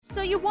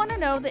So you want to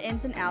know the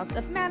ins and outs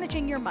of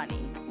managing your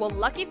money? Well,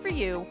 lucky for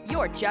you,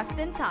 you're just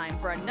in time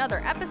for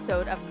another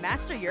episode of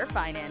Master Your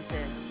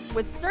Finances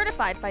with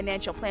certified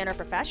financial planner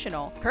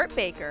professional Kurt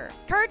Baker.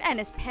 Kurt and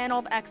his panel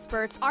of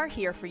experts are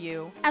here for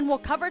you and will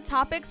cover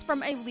topics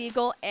from a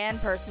legal and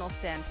personal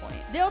standpoint.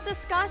 They'll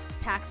discuss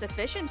tax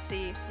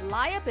efficiency,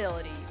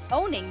 liability,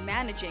 owning,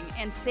 managing,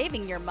 and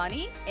saving your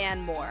money,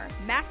 and more.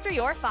 Master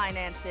Your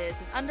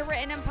Finances is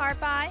underwritten in part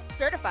by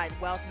Certified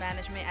Wealth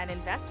Management and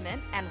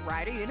Investment and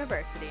Rider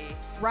University.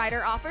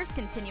 Rider offers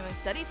continuing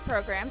studies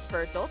programs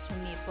for adults who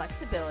need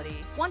flexibility.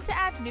 Want to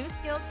add new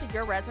skills to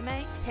your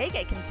resume? Take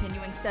a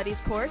continuing studies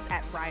course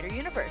at Rider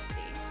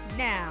University.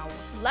 Now,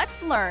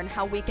 let's learn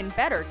how we can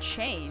better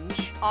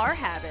change our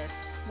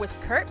habits with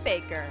Kurt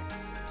Baker.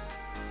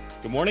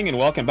 Good morning and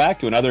welcome back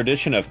to another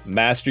edition of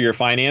Master Your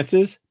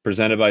Finances,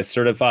 presented by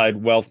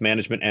Certified Wealth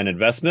Management and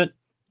Investment.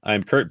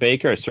 I'm Kurt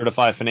Baker, a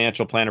certified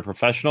financial planner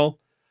professional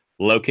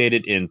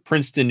located in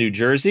Princeton, New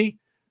Jersey.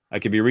 I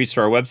can be reached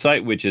through our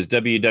website, which is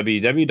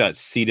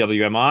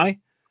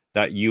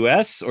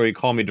www.cwmi.us, or you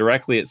call me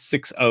directly at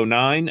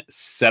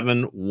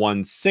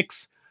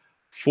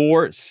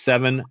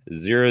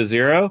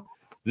 609-716-4700.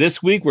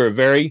 This week, we're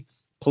very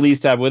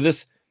pleased to have with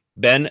us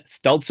Ben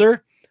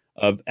Stelzer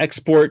of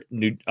Export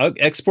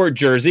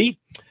Jersey.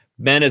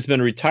 Ben has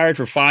been retired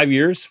for 5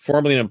 years,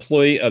 formerly an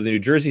employee of the New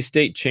Jersey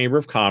State Chamber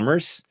of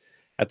Commerce.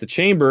 At the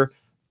Chamber,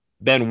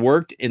 Ben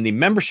worked in the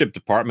membership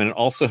department and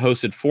also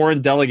hosted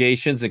foreign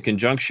delegations in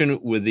conjunction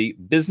with the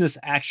Business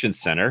Action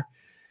Center.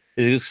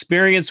 His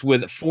experience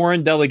with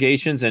foreign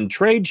delegations and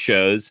trade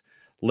shows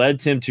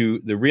led him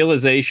to the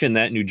realization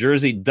that New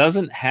Jersey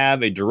doesn't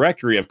have a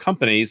directory of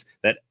companies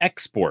that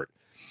export.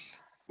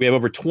 We have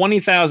over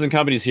 20,000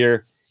 companies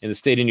here in the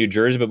state of New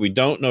Jersey, but we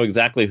don't know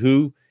exactly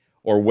who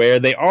or where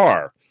they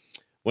are.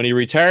 When he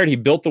retired, he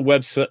built the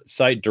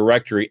website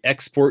directory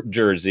Export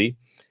Jersey,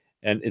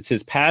 and it's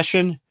his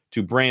passion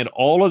to brand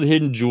all of the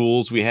hidden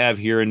jewels we have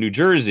here in New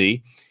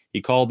Jersey.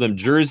 He called them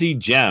Jersey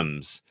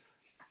Gems.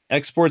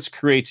 Exports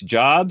creates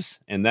jobs,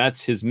 and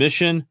that's his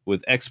mission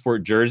with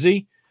Export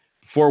Jersey.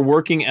 Before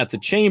working at the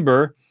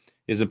Chamber,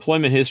 his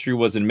employment history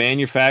was in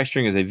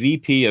manufacturing as a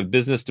VP of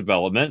Business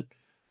Development.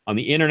 On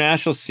the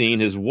international scene,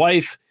 his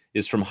wife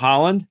is from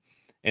Holland,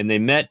 and they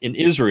met in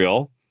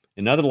Israel.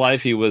 In another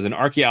life, he was an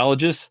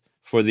archaeologist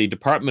for the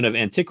Department of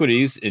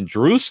Antiquities in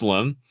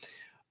Jerusalem,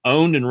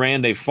 owned and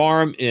ran a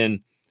farm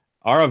in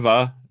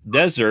Arava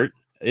Desert,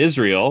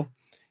 Israel,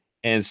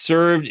 and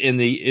served in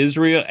the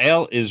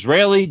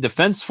Israeli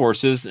Defense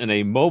Forces in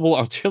a mobile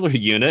artillery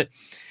unit.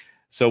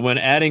 So when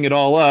adding it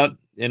all up,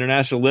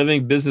 international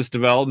living, business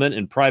development,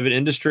 and private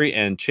industry,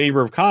 and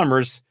Chamber of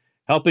Commerce,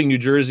 helping New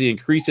Jersey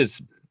increase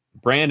its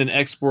brand and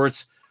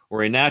exports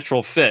were a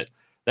natural fit.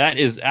 That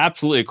is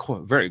absolutely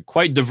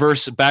quite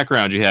diverse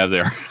background you have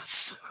there.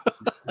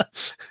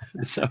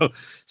 So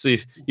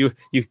you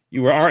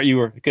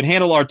could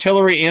handle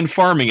artillery and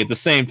farming at the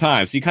same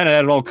time. So you kind of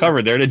had it all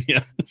covered there, didn't you?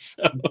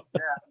 So.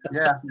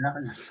 Yeah.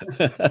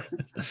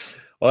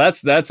 Well,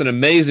 that's an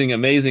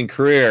amazing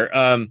career.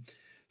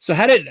 So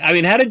how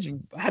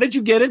did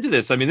you get into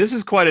this? I mean, this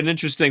is quite an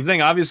interesting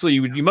thing. Obviously,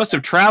 you must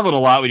have traveled a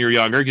lot when you were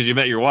younger because you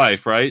met your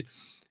wife, right?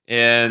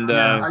 And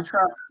I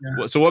traveled.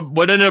 Yeah. So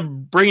what ended up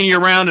bringing you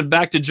around and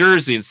back to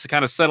Jersey and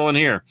kind of settling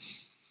here?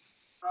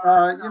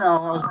 I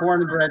was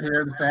born and bred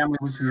here. The family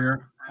was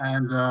here,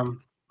 and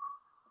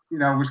we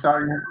got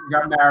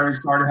married,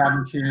 started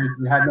having kids.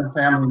 We had no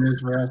family in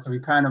Israel, so we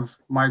kind of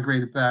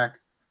migrated back.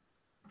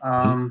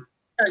 The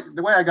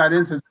way I got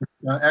into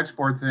the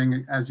export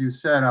thing, as you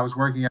said, I was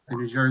working at the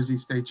New Jersey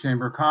State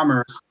Chamber of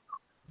Commerce,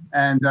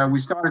 and we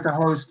started to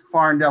host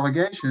foreign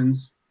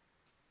delegations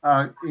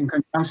in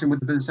conjunction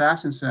with the Business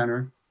Action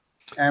Center,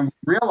 and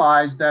we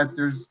realized that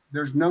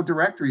there's no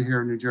directory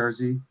here in New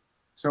Jersey.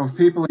 So if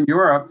people in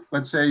Europe,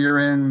 let's say you're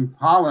in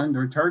Holland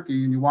or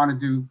Turkey and you want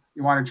to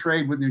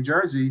trade with New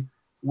Jersey,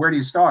 where do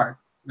you start?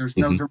 There's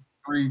no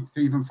directory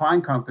to even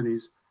find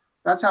companies.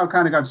 That's how it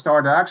kind of got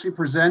started. I actually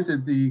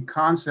presented the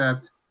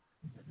concept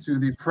to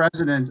the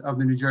president of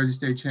the New Jersey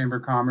State Chamber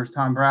of Commerce,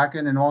 Tom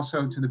Bracken, and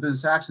also to the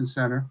Business Action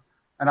Center.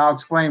 And I'll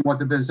explain what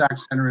the Business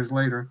Action Center is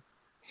later.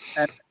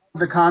 And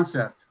the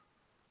concept,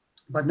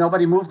 but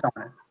nobody moved on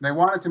it. They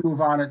wanted to move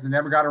on it, they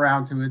never got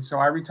around to it. So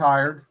I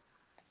retired,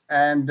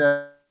 and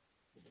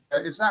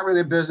it's not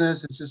really a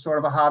business. It's just sort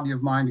of a hobby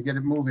of mine to get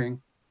it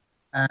moving.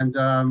 And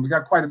we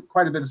got quite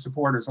a bit of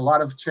supporters. A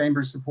lot of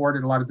chambers support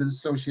it. A lot of business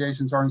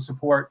associations are in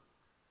support.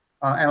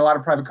 And a lot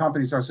of private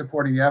companies are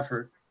supporting the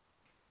effort.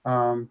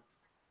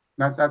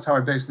 That's how I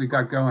basically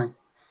got going.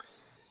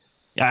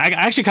 Yeah, I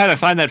actually kind of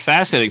find that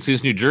fascinating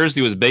since New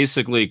Jersey was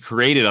basically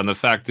created on the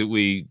fact that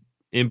we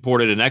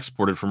imported and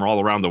exported from all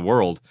around the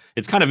world.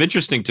 It's kind of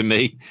interesting to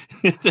me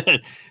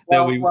that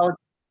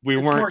we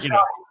weren't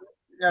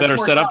better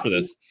set up for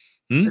this.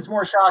 It's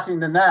more shocking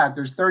than that.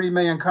 There's 30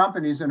 million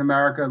companies in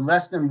America,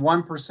 less than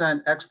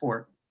 1%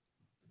 export.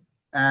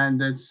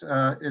 And it's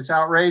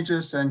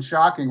outrageous and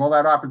shocking, all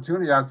that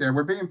opportunity out there.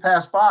 We're being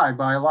passed by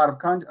a lot of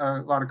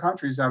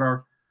countries that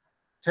are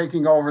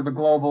taking over the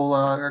global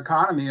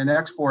economy and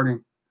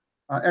exporting.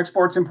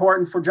 Export's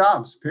important for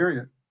jobs,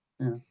 period.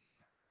 Yeah.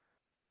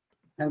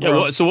 And Yeah.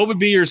 Well, so what would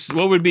be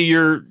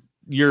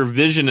your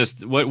vision as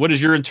what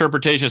is your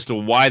interpretation as to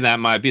why that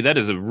might be? That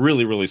is a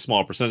really, really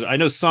small percentage. I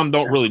know some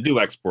don't really do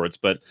exports,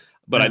 but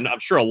I'm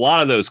sure a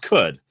lot of those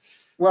could.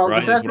 Well,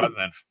 right?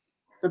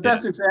 the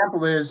best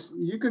example is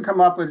you can come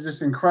up with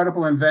this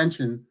incredible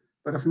invention,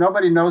 but if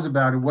nobody knows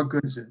about it, what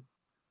good is it?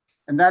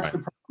 And that's the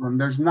problem.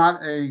 There's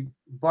not a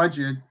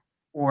budget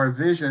or a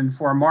vision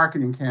for a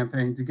marketing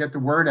campaign to get the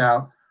word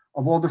out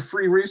of all the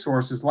free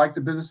resources like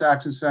the Business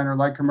Action Center,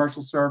 like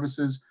commercial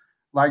services,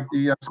 like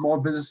the Small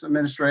Business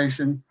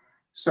Administration.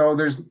 So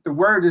the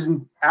word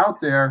isn't out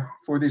there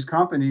for these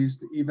companies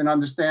to even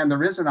understand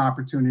there is an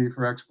opportunity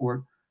for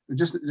export.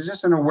 There's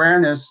just an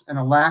awareness and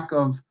a lack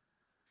of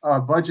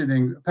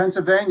budgeting.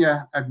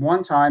 Pennsylvania at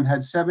one time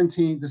had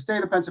 17, the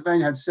state of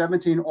Pennsylvania had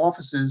 17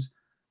 offices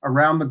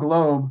around the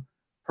globe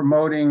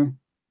promoting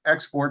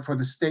export for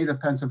the state of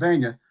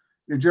Pennsylvania.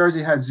 New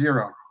Jersey had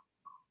 0.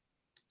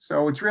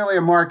 So it's really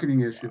a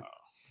marketing issue.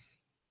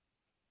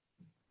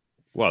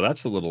 Wow,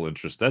 that's a little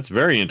interesting. That's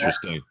very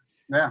interesting.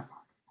 Yeah.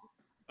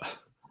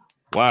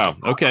 Wow.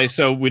 Okay,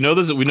 so we know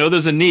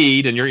there's a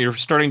need, and you're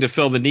starting to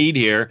fill the need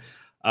here.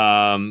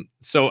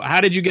 So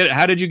how did you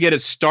get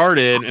it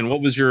started, and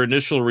what was your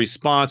initial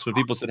response when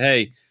people said,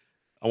 "Hey,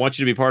 I want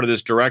you to be part of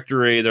this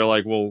directory"? They're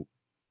like, "Well,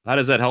 how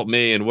does that help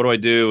me, and what do I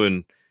do?"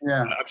 And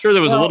yeah, I'm sure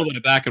there was a little bit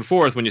of back and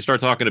forth when you start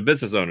talking to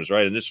business owners,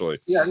 right? Initially.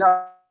 Yeah,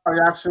 no,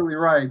 you're absolutely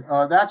right.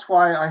 That's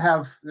why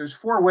there's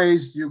 4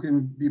 ways you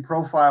can be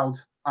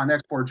profiled on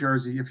Export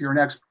Jersey if you're an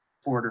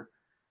exporter.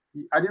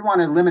 I didn't want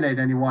to eliminate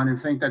anyone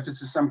and think that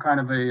this is some kind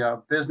of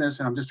a business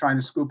and I'm just trying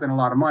to scoop in a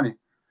lot of money.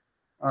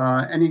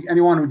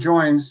 Anyone who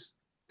joins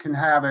can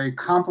have a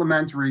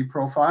complimentary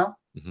profile.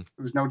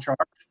 There's no charge.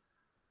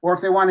 Or if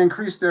they want to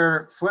increase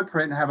their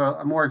footprint and have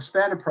a more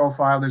expanded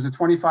profile, there's a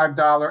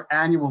 $25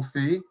 annual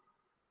fee.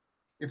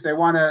 If they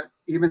want to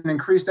even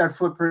increase that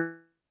footprint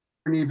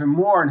even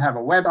more and have a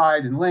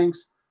website and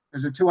links,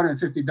 there's a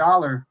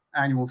 $250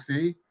 annual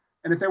fee.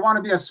 And if they want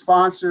to be a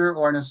sponsor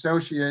or an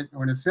associate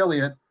or an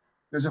affiliate,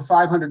 there's a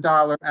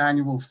 $500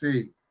 annual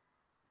fee.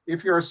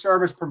 If you're a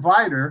service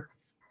provider,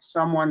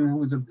 someone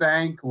who's a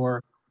bank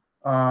or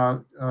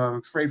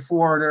freight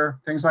forwarder,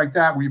 things like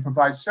that, where you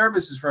provide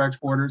services for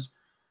exporters,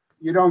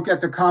 you don't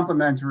get the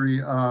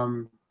complimentary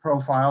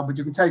profile, but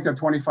you can take that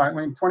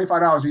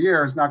 $25 a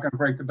year is not going to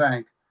break the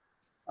bank.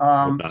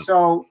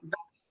 So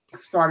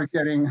that started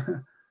getting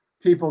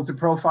people to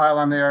profile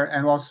on there,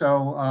 and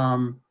also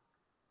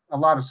a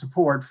lot of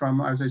support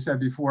from, as I said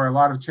before, a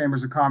lot of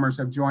chambers of commerce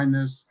have joined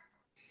this,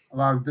 a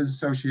lot of business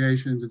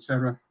associations, et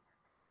cetera.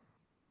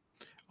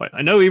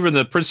 I know even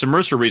the Princeton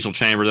Mercer Regional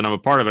Chamber that I'm a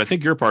part of, I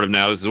think you're part of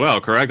now as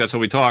well, correct? That's how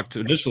we talked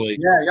initially.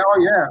 Yeah.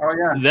 Oh,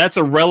 yeah. That's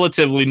a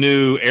relatively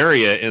new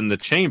area in the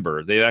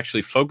chamber. They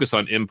actually focus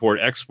on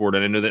import-export,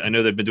 and I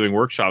know they've been doing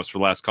workshops for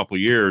the last couple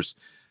of years,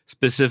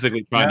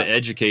 specifically trying to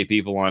educate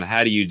people on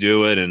how do you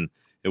do it and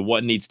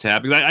what needs to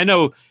happen. Because I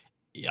know,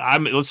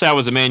 let's say I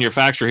was a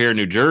manufacturer here in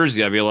New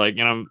Jersey, I'd be like,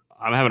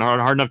 I'm having a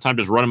hard enough time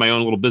just running my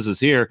own little business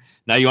here.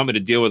 Now you want me to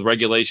deal with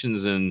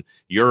regulations in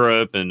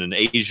Europe and in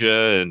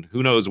Asia and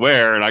who knows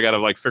where, and I got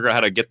to figure out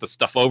how to get the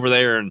stuff over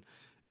there. And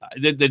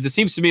it just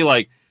seems to me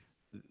like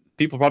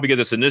people probably get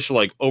this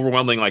initial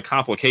overwhelming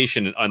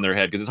complication on their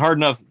head because it's hard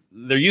enough.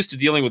 They're used to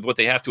dealing with what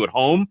they have to at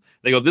home.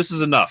 They go, "This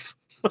is enough.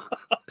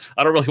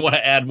 I don't really want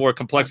to add more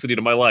complexity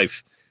to my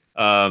life."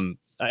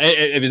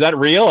 Is that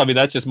real? I mean,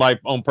 that's just my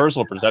own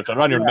personal perception. I'm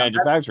not even a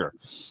manufacturer.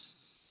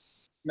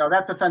 No,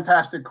 that's a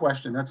fantastic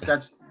question. That's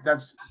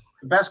the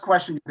best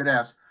question you could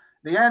ask.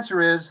 The answer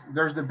is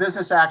there's the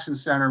Business Action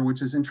Center,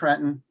 which is in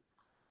Trenton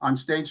on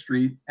State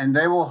Street, and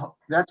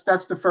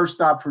that's the first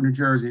stop for New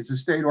Jersey. It's a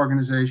state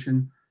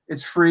organization.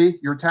 It's free.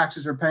 Your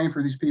taxes are paying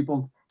for these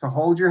people to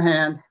hold your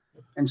hand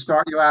and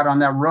start you out on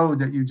that road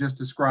that you just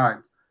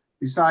described.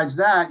 Besides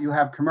that, you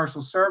have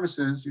commercial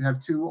services. You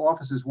have 2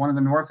 offices, one in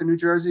the north of New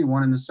Jersey,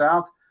 one in the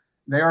south.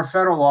 They are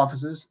federal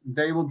offices.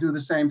 They will do the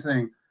same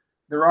thing.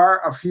 There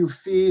are a few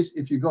fees.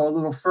 If you go a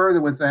little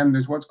further with them,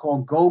 there's what's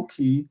called Gold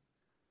Key,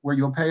 where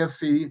you'll pay a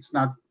fee. It's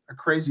not a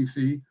crazy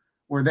fee,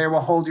 where they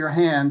will hold your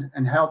hand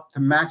and help to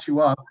match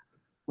you up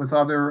with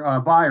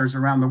other buyers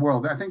around the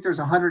world. I think there's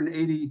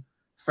 180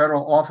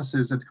 federal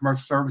offices that the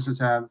commercial services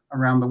have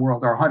around the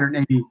world, or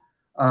 180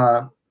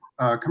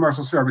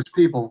 commercial service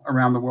people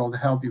around the world to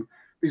help you.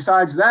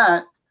 Besides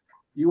that,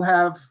 you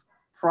have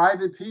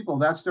private people.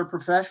 That's their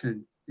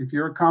profession. If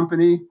you're a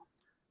company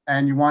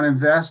and you want to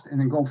invest and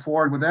then go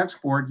forward with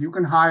export, you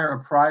can hire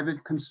a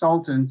private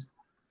consultant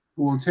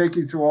who will take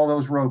you through all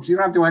those ropes. You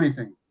don't have to do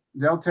anything.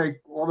 They'll take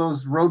all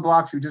those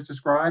roadblocks you just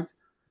described.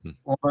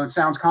 Although it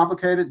sounds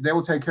complicated, they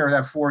will take care of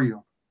that for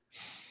you.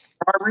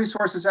 There are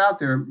resources out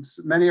there.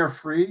 Many are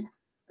free,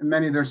 and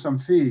many there's some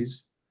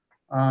fees.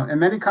 And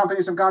many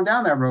companies have gone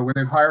down that road where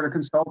they've hired a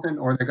consultant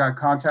or they got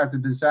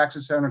contacted Business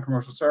Action Center,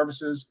 Commercial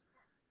Services,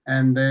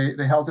 and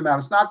they helped them out.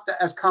 It's not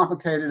as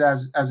complicated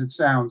as it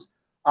sounds.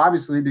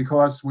 Obviously,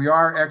 because we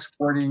are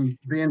exporting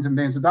billions and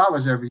billions of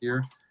dollars every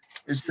year,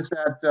 It's just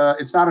that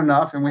it's not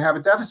enough, and we have a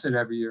deficit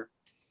every year.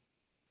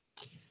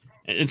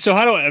 And so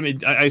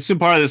I assume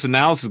part of this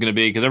analysis is going to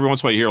be, because every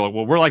once in a while you hear, like,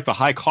 well, we're like the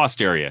high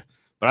cost area,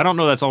 but I don't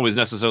know that's always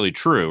necessarily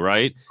true,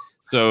 right?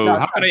 So No,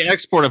 how can I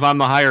export if I'm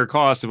the higher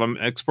cost, if I'm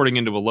exporting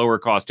into a lower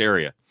cost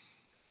area?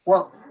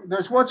 Well,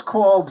 there's what's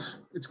called,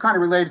 it's kind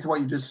of related to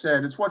what you just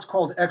said. It's what's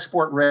called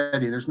export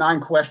ready. There's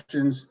 9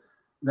 questions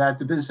that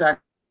the Business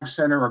Action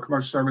Center or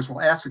Commercial Service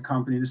will ask a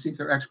company to see if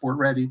they're export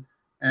ready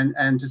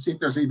and to see if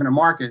there's even a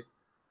market.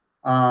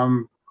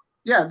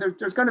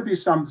 There's going to be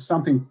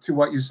something to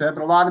what you said,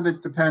 but a lot of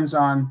it depends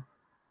on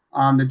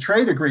the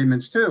trade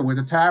agreements too, with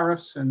the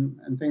tariffs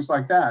and things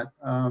like that.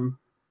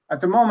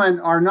 At the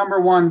moment, our number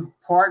 1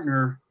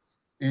 partner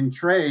in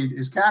trade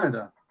is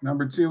Canada.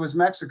 Number 2 is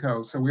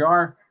Mexico. So we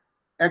are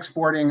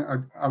exporting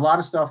a lot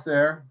of stuff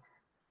there.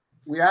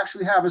 We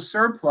actually have a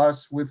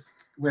surplus with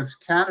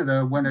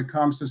Canada when it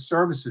comes to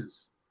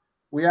services.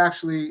 We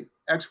actually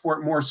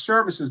export more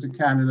services to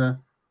Canada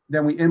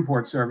than we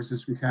import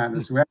services from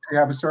Canada. So we actually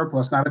have a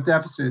surplus, not a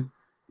deficit,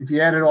 if you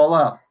add it all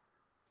up.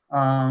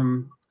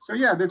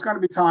 There's going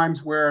to be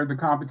times where the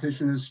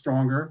competition is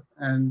stronger,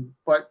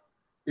 but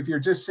if you're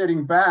just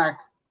sitting back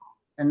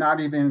and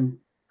not even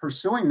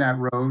pursuing that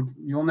road,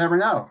 you'll never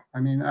know. I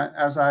mean,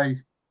 as I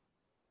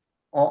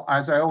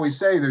always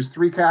say, there's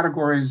 3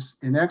 categories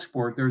in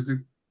export. There's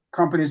the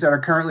companies that are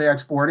currently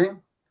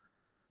exporting.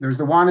 There's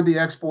the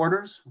wannabe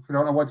exporters who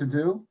don't know what to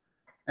do.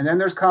 And then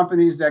there's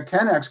companies that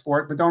can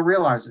export but don't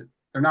realize it.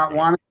 They're not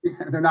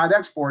wannabe, they're not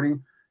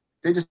exporting.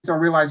 They just don't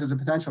realize there's a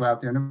potential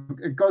out there. And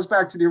it goes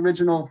back to the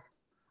originally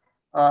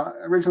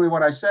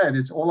what I said.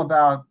 It's all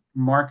about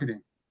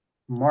marketing.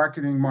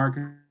 Marketing.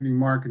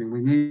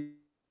 We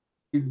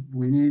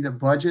need a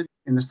budget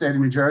in the state of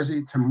New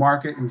Jersey to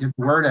market and get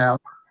the word out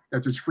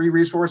that there's free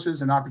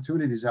resources and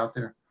opportunities out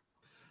there.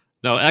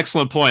 No,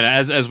 excellent point.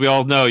 As we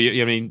all know,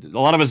 I mean, a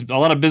lot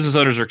of business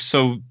owners are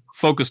so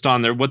focused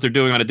on what they're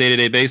doing on a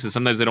day-to-day basis.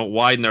 Sometimes they don't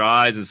widen their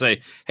eyes and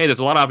say, hey, there's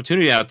a lot of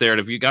opportunity out there.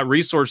 And if you got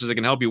resources that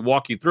can help you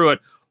walk you through it,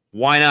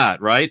 why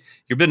not, right?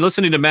 You've been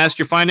listening to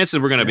Master Your Finances.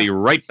 We're going to be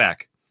right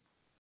back.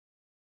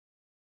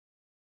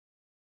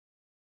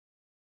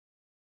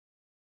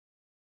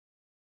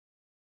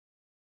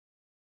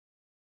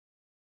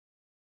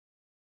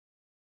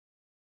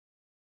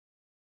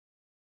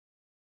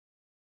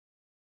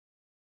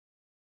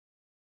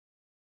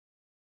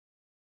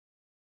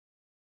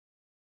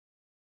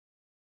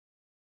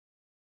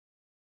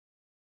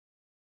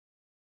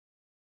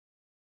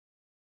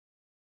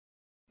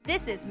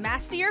 This is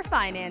Master Your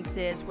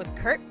Finances with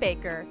Kurt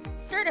Baker,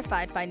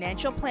 Certified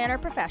Financial Planner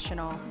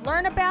Professional.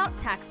 Learn about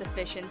tax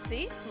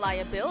efficiency,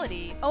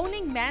 liability,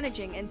 owning,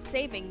 managing, and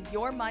saving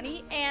your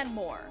money, and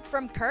more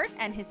from Kurt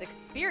and his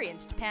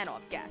experienced panel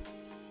of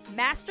guests.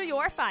 Master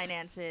Your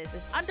Finances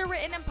is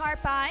underwritten in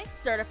part by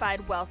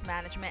Certified Wealth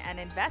Management and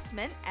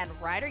Investment and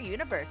Rider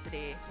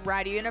University.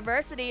 Rider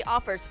University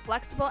offers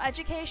flexible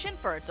education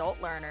for adult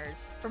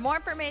learners. For more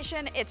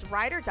information, it's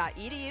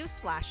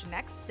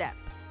rider.edu/nextstep.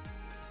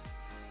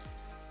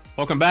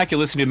 Welcome back. You're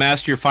listening to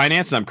Master Your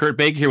Finances. I'm Kurt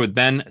Baker here with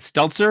Ben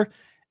Stelzer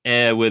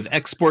with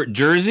Export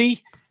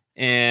Jersey.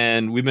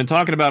 And we've been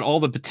talking about all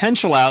the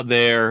potential out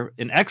there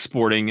in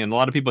exporting. And a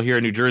lot of people here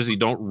in New Jersey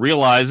don't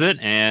realize it.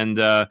 And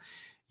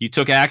you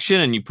took action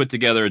and you put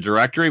together a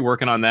directory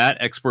working on that,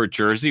 Export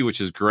Jersey,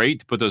 which is great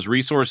to put those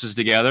resources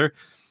together.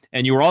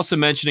 And you were also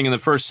mentioning in the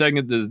first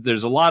segment that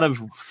there's a lot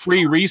of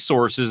free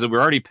resources that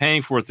we're already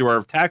paying for through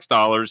our tax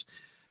dollars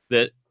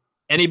that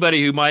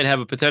anybody who might have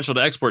a potential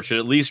to export should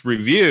at least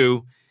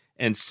review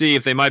and see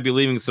if they might be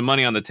leaving some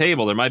money on the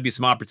table. There might be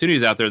some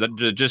opportunities out there that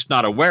they're just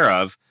not aware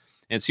of.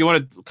 And so you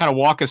want to kind of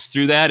walk us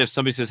through that. If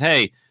somebody says,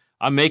 hey,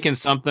 I'm making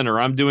something or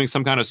I'm doing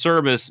some kind of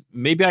service,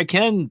 maybe I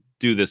can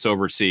do this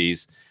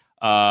overseas.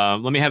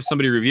 Let me have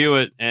somebody review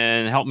it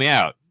and help me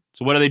out.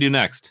 So what do they do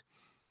next?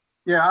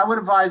 Yeah, I would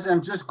advise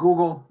them just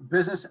Google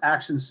Business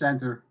Action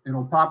Center.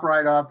 It'll pop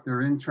right up.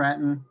 They're in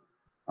Trenton.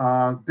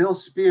 Bill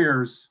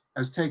Spears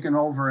has taken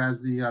over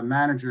as the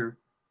manager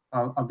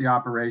of the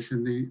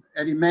operation.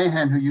 Eddie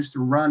Mahan, who used to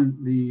run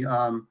the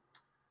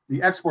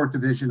export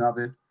division of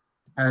it,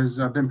 has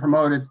been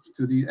promoted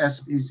to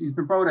he's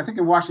been promoted, I think,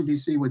 in Washington,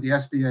 D.C. with the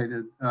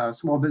SBA, the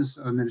Small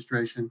Business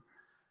Administration.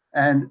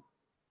 And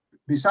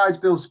besides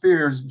Bill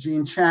Spears,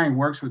 Gene Chang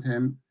works with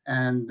him,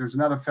 and there's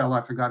another fellow,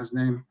 I forgot his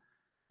name.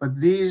 But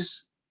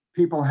these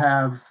people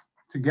have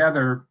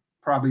together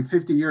probably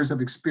 50 years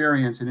of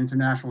experience in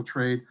international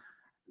trade.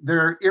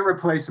 They're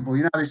irreplaceable.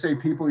 You know, they say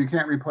people you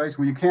can't replace.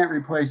 Well, you can't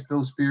replace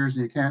Bill Spears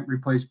and you can't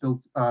replace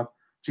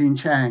Gene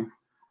Chang.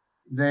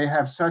 They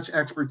have such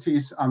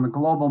expertise on the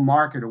global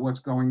market of what's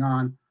going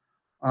on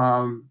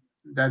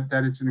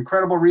that it's an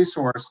incredible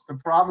resource. The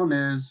problem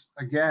is,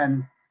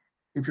 again,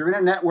 if you're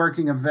in a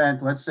networking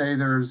event, let's say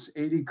there's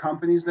 80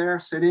 companies there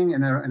sitting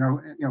in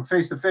a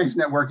face-to-face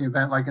networking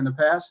event like in the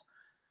past,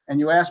 and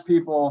you ask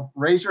people,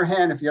 raise your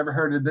hand if you ever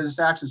heard of the Business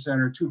Action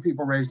Center, 2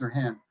 people raise their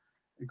hand.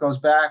 It goes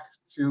back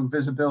to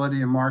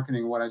visibility and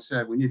marketing, what I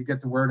said. We need to get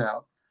the word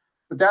out.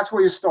 But that's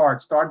where you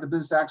start. Start at the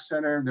Business Action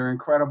Center. They're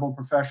incredible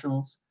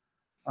professionals.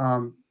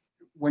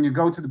 when you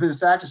go to the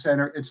Business Action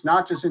Center, it's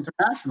not just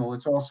international,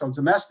 it's also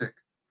domestic.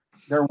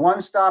 They're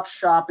one-stop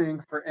shopping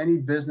for any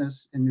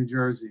business in New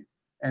Jersey,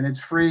 and it's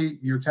free.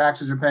 Your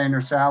taxes are paying their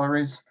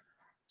salaries.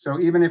 So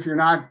even if you're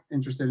not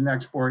interested in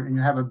export and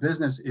you have a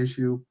business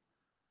issue,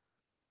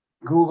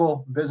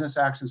 Google Business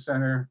Action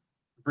Center,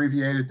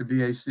 abbreviated to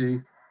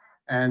BAC,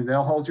 and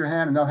they'll hold your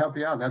hand and they'll help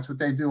you out. That's what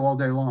they do all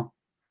day long.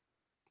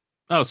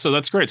 Oh, so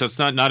that's great. So it's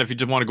not if you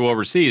just want to go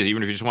overseas,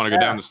 even if you just want to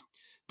go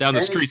down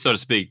the street, so to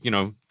speak,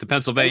 to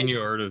Pennsylvania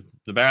or to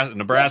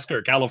Nebraska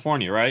or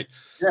California, right?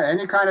 Yeah,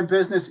 any kind of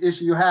business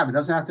issue you have. It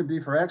doesn't have to be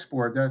for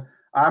export.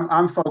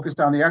 I'm focused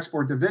on the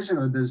export division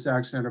of the Business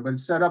Action Center, but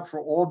it's set up for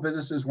all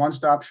businesses,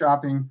 one-stop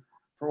shopping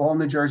for all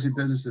New Jersey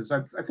businesses.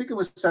 I think it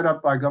was set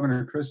up by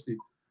Governor Christie.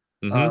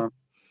 Mm-hmm.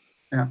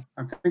 Yeah,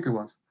 I think it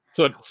was.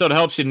 So it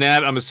helps you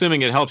I'm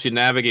assuming it helps you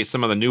navigate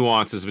some of the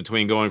nuances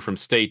between going from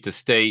state to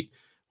state,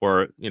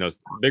 or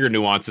bigger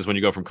nuances when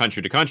you go from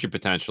country to country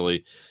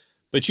potentially.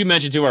 But you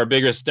mentioned too, our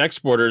biggest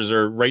exporters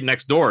are right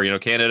next door.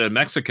 Canada and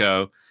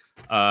Mexico.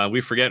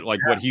 We forget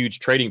what huge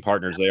trading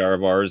partners they are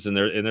of ours, and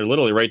they're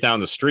literally right down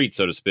the street,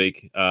 so to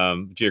speak,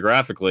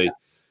 geographically. Yeah.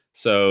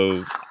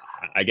 So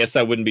I guess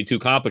that wouldn't be too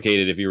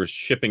complicated if you were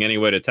shipping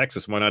anyway to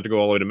Texas. Why not to go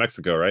all the way to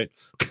Mexico, right?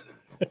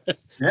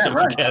 Yeah,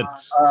 right.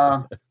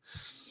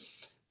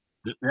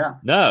 Yeah.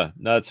 No,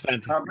 it's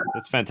fantastic.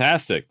 It's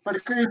fantastic. But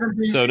it could even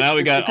be. So now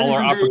we got all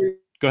our.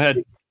 Go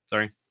ahead.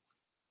 Sorry.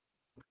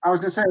 I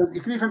was going to say,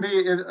 it could even be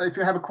if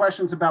you have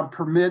questions about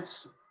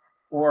permits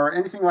or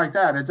anything like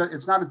that.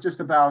 It's not just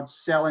about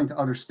selling to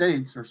other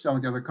states or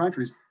selling to other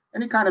countries.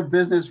 Any kind of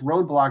business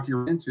roadblock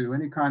you're into,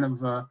 any kind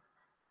of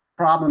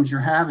problems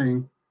you're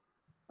having,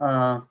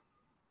 go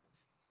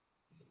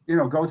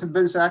to the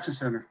Business Action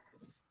Center.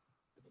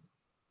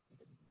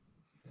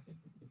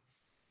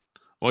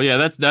 Well,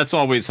 yeah, that's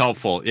always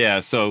helpful. Yeah.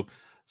 So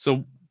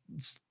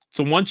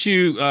once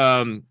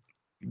you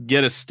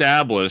get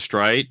established,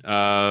 right,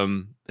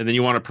 and then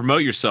you want to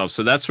promote yourself.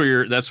 So that's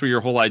where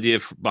your whole idea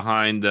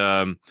behind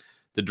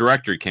the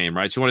directory came,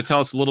 right? So you want to tell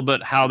us a little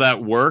bit how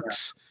that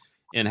works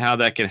and how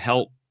that can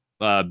help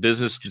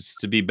business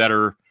to be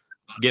better,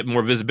 get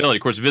more visibility.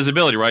 Of course,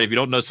 visibility, right? If you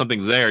don't know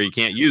something's there, you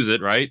can't use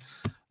it, right?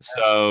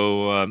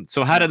 So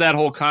how did that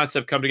whole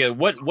concept come together?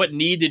 What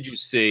need did you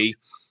see?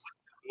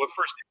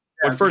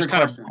 What first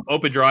kind of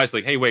opened your eyes,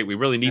 like, hey, wait, we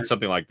really need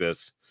something like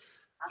this?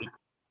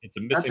 It's a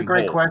missing That's a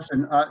great hole.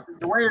 question.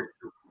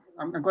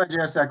 I'm glad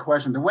you asked that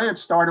question. The way it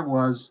started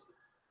was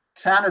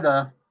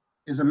Canada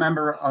is a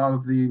member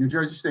of the New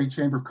Jersey State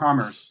Chamber of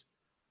Commerce.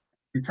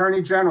 The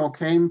Attorney General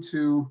came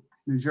to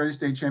New Jersey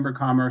State Chamber of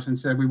Commerce and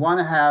said, we want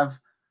to have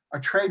a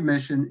trade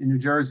mission in New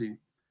Jersey,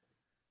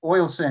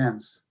 oil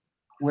sands,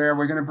 where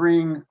we're going to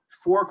bring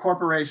 4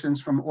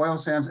 corporations from oil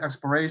sands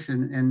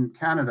exploration in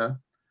Canada.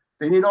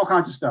 They need all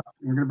kinds of stuff.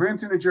 We're going to bring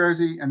them to New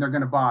Jersey, and they're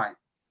going to buy.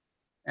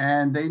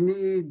 And they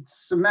need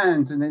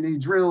cement, and they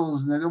need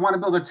drills, and they want to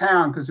build a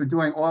town because they're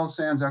doing oil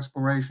sands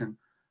exploration.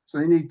 So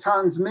they need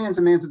millions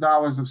and millions of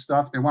dollars of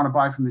stuff they want to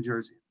buy from New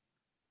Jersey.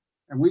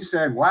 And we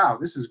said, wow,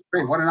 this is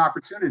great. What an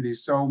opportunity.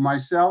 So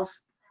myself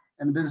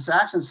and the Business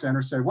Action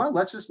Center said, well,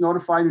 let's just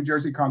notify New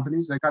Jersey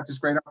companies. They got this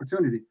great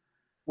opportunity.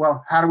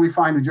 Well, how do we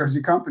find New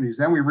Jersey companies?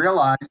 Then we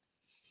realized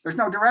there's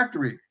no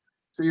directory.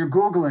 So you're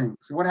Googling.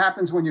 So what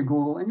happens when you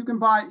Google? And you can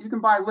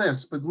buy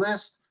lists, but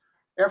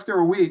after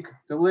a week,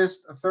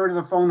 a third of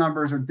the phone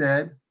numbers are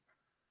dead.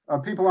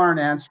 People aren't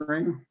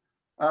answering.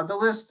 The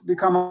lists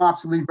become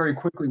obsolete very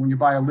quickly when you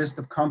buy a list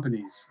of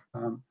companies.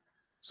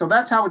 So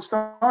that's how it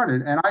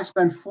started. And I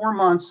spent 4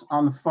 months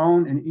on the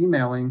phone and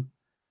emailing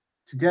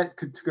to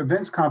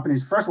convince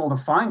companies, first of all, to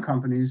find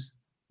companies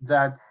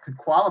that could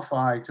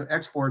qualify to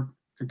export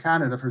to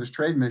Canada for this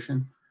trade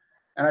mission.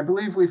 And I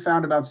believe we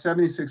found about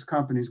 76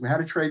 companies. We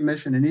had a trade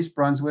mission in East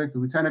Brunswick. The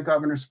lieutenant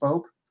governor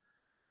spoke.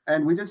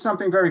 And we did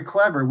something very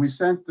clever. We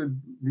sent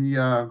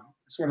the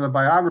sort of the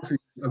biography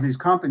of these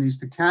companies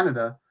to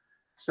Canada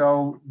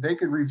so they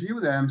could review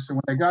them. So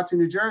when they got to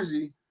New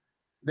Jersey,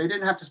 they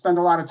didn't have to spend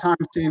a lot of time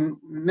seeing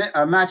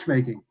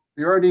matchmaking.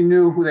 They already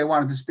knew who they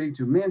wanted to speak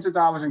to. Millions of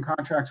dollars in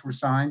contracts were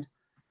signed.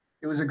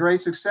 It was a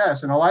great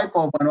success. And a light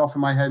bulb went off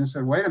in my head and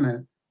said, wait a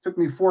minute, it took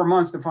me 4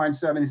 months to find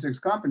 76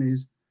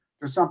 companies.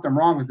 There's something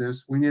wrong with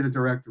this. We need a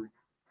directory.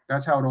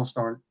 That's how it all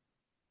started.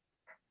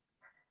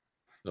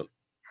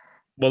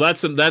 Well,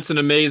 that's an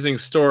amazing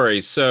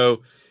story.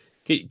 So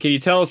can you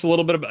tell us a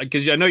little bit about,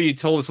 because I know you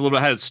told us a little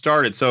bit how it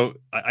started. So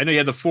I know you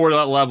had the 4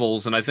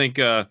 levels, and I think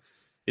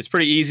it's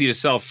pretty easy to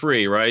sell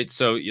free, right?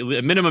 So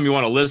at minimum, you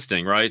want a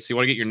listing, right? So you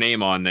want to get your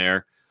name on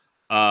there.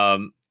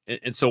 And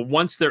so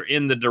once they're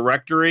in the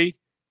directory,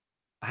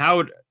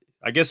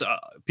 I guess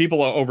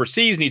people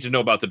overseas need to know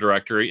about the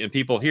directory, and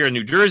people here in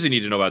New Jersey need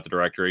to know about the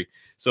directory.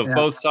 So if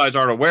both sides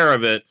aren't aware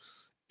of it,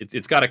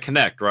 it's got to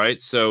connect, right?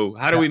 So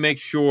how do we make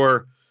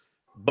sure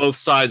both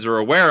sides are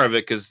aware of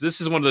it? Because this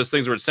is one of those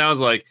things where it sounds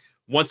like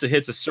once it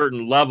hits a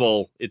certain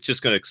level, it's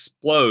just going to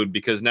explode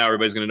because now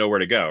everybody's going to know where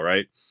to go,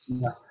 right?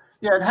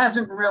 Yeah, it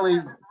hasn't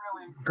really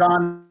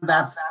gone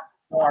that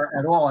far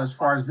at all as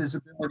far as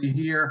visibility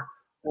here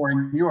or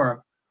in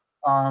Europe.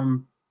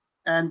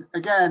 And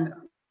again,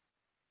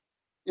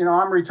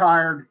 I'm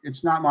retired.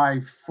 It's not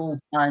my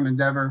full-time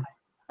endeavor.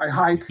 I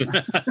hike.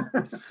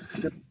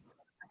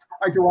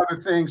 I do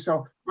other things.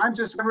 So I'm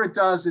just, whatever it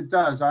does, it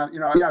does. I'd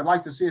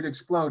like to see it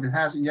explode. It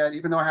hasn't yet,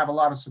 even though I have a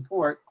lot of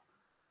support.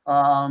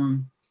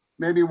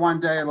 Maybe one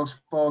day it'll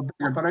explode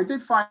bigger. But I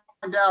did find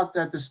out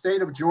that the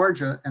state of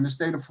Georgia and the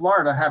state of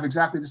Florida have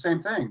exactly the same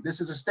thing.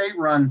 This is a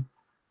state-run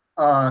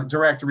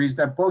directories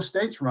that both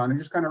states run. I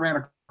just kind of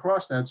ran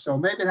across that. So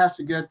maybe it has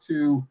to get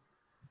to,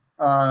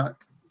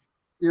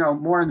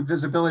 more in the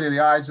visibility of the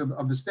eyes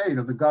of the state,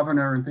 of the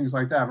governor and things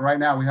like that. But right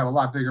now we have a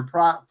lot bigger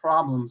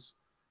problems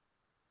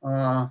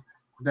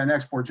than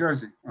Export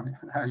Jersey,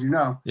 as you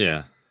know.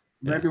 Yeah.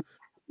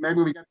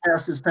 Maybe we get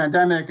past this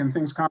pandemic and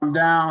things calm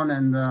down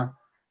and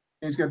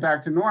things get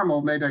back to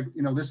normal. Maybe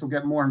this will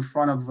get more in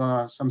front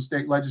of some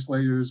state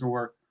legislators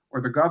or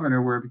the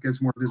governor, where it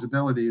gets more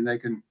visibility and they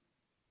can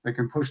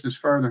push this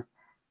further.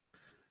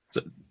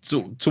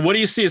 So what do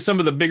you see as some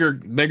of the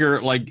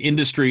bigger like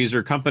industries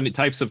or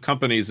types of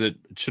companies that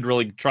should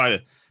really try to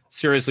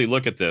seriously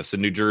look at this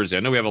in New Jersey? I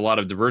know we have a lot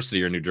of diversity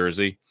here in New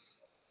Jersey.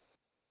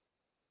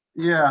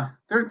 Yeah,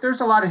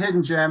 there's a lot of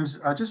hidden gems.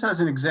 Just as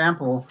an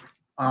example,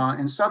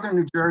 in southern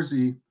New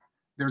Jersey,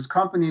 there's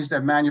companies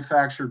that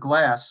manufacture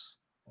glass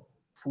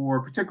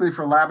particularly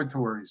for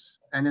laboratories,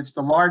 and it's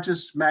the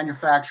largest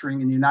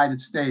manufacturing in the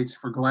United States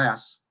for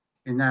glass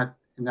in that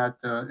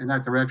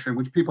direction,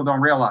 which people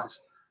don't realize.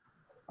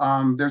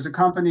 There's a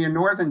company in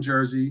northern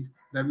Jersey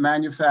that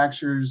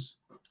manufactures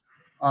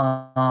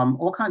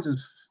all kinds of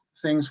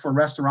things for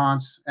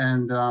restaurants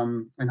and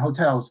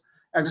hotels.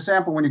 As an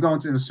example, when you go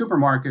into the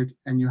supermarket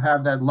and you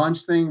have that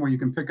lunch thing where you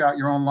can pick out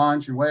your own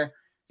lunch and weigh,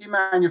 he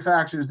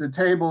manufactures the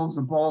tables,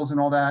 the bowls, and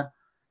all that.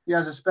 He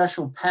has a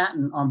special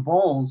patent on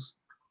bowls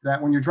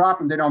that when you drop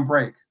them, they don't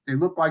break. They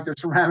look like they're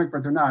ceramic,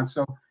 but they're not.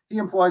 So he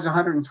employs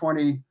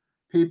 120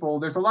 people.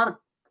 There's a lot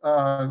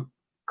of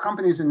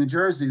companies in New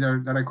Jersey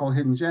that I call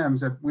hidden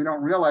gems that we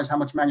don't realize how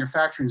much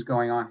manufacturing is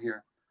going on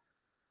here.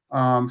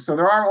 So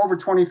there are over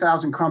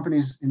 20,000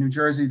 companies in New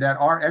Jersey that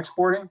are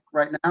exporting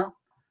right now.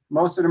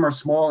 Most of them are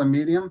small and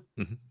medium.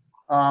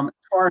 Mm-hmm. As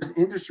far as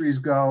industries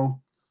go,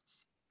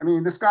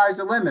 the sky's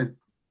the limit.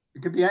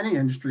 It could be any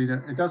industry.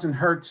 It doesn't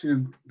hurt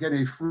to get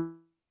a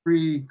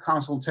free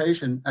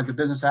consultation at the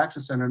Business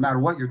Action Center, no matter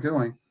what you're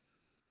doing.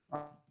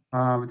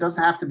 It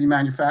doesn't have to be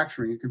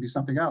manufacturing. It could be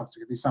something else.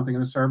 It could be something in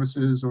the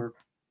services or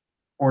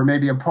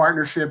maybe a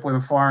partnership with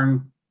a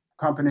foreign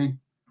company.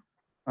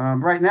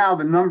 Right now,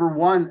 the number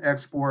one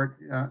export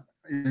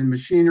in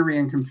machinery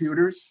and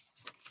computers.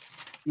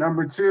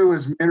 Number two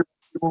is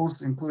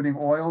minerals, including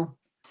oil.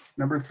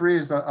 Number three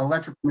is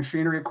electrical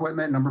machinery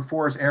equipment. Number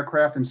four is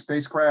aircraft and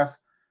spacecraft.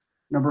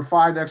 Number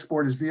five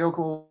export is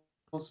vehicles.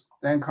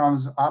 Then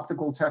comes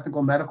optical,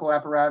 technical, medical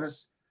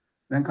apparatus.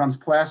 Then comes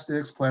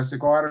plastics,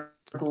 plastic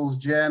articles,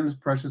 gems,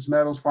 precious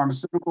metals,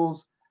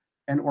 pharmaceuticals,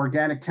 and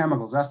organic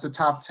chemicals. That's the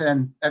top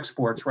 10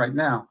 exports right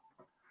now.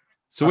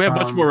 So we have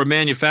much more of a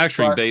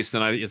manufacturing base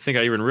than I think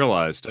I even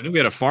realized. I knew we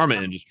had a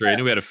pharma industry. I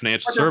knew we had a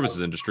financial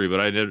services industry, but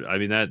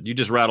that you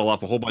just rattle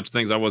off a whole bunch of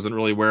things I wasn't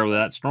really aware of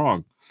that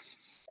strong.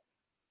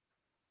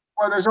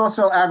 Well, there's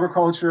also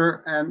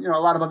agriculture and a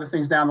lot of other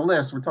things down the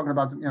list. We're talking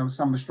about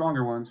some of the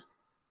stronger ones.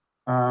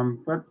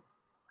 But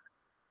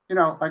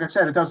like I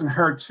said, it doesn't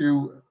hurt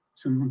to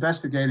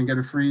investigate and get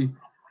a free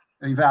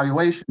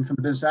evaluation from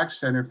the Business Action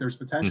Center if there's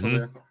potential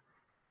there.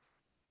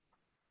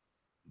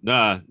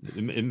 Nah,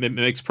 it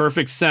makes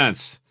perfect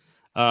sense.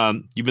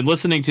 You've been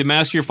listening to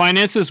Master Your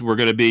Finances. We're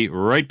going to be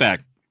right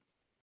back.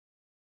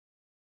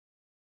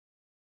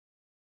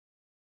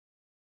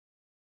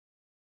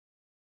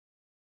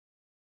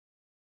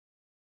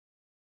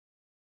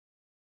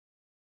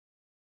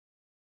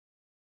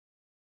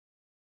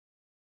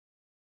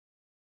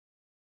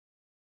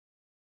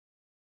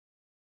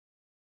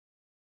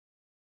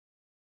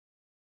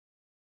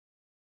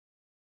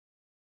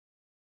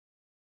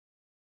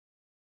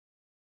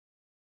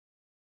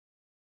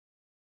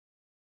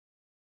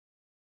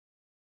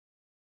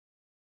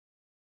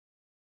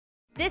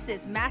 This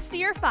is Master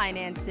Your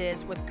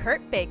Finances with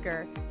Kurt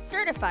Baker,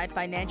 Certified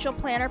Financial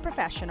Planner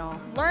Professional.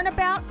 Learn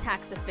about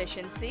tax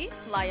efficiency,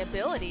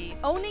 liability,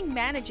 owning,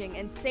 managing,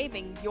 and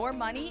saving your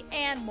money,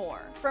 and more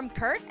from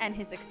Kurt and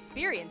his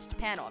experienced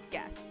panel of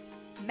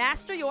guests.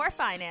 Master Your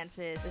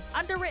Finances is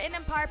underwritten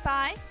in part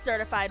by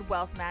Certified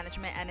Wealth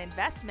Management and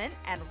Investment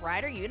and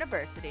Rider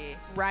University.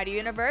 Rider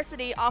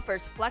University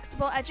offers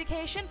flexible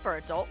education for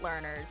adult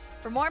learners.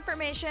 For more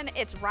information,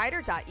 it's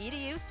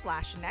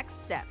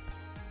rider.edu/nextstep.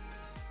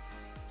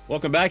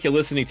 Welcome back. You're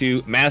listening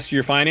to Master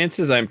Your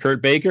Finances. I'm Kurt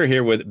Baker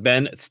here with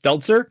Ben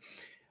Stelzer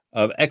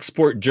of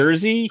Export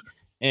Jersey.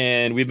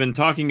 And we've been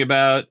talking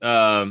about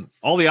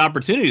all the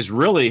opportunities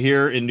really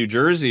here in New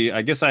Jersey.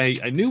 I guess I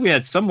knew we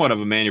had somewhat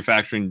of a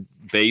manufacturing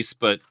base,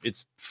 but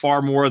it's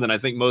far more than I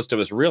think most of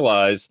us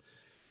realize,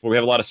 where we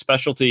have a lot of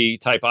specialty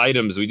type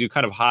items. We do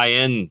kind of high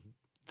end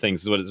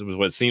things is what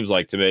it seems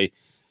like to me.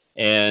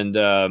 And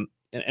I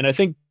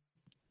think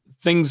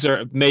things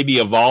are maybe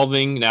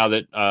evolving now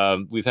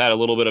that we've had a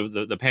little bit of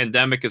the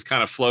pandemic has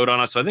kind of flowed on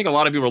us. So I think a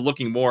lot of people are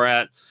looking more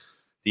at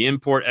the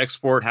import,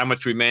 export, how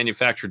much we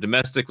manufacture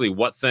domestically,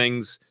 what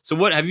things. So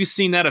what have you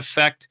seen that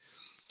affect,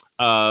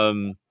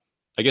 I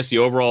guess, the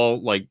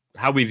overall, like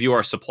how we view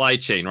our supply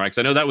chain, right? Because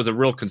I know that was a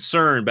real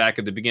concern back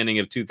at the beginning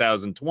of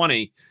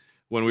 2020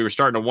 when we were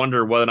starting to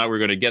wonder whether or not we were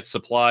going to get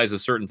supplies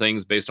of certain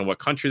things based on what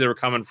country they were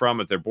coming from.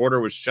 If their border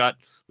was shut,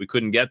 we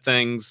couldn't get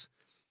things.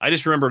 I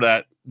just remember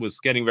that was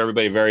getting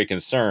everybody very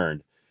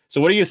concerned.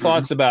 So what are your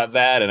thoughts about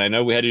that? And I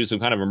know we had to do some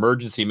kind of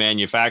emergency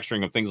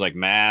manufacturing of things like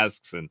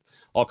masks and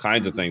all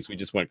kinds of things we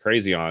just went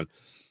crazy on.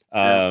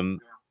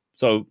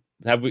 So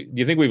do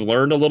you think we've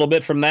learned a little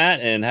bit from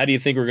that? And how do you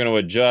think we're going to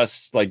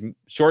adjust, like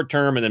short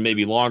term and then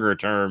maybe longer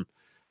term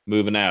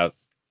moving out?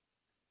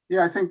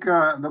 Yeah, I think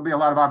there'll be a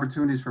lot of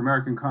opportunities for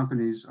American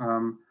companies.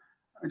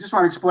 I just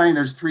want to explain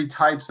there's three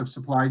types of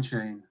supply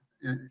chain.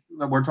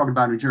 We're talking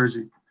about New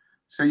Jersey.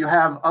 So you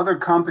have other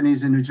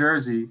companies in New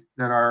Jersey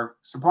that are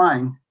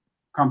supplying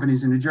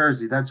companies in New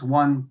Jersey. That's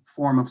one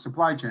form of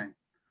supply chain,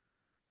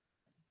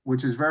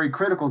 which is very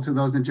critical to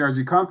those New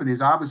Jersey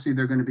companies. Obviously,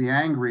 they're going to be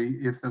angry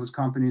if those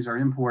companies are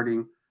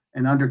importing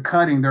and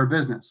undercutting their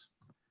business.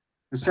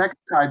 The second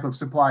type of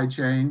supply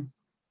chain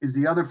is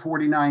the other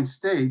 49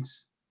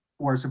 states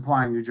who are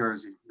supplying New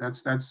Jersey.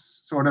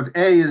 That's sort of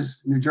A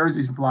is New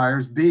Jersey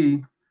suppliers,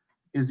 B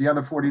is the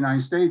other 49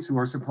 states who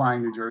are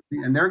supplying New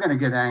Jersey, and they're going to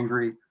get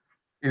angry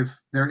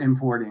if they're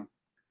importing.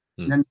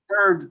 And then the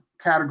third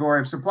category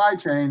of supply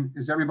chain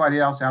is everybody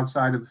else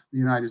outside of the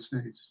United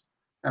States.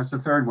 That's the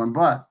third one.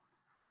 But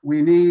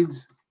we need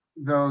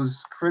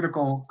those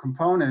critical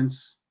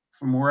components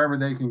from wherever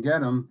they can get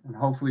them, and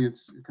hopefully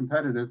it's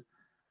competitive,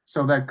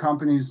 so that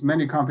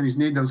many companies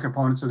need those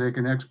components so they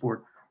can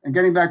export. And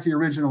getting back to your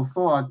original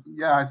thought,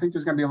 yeah, I think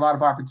there's going to be a lot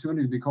of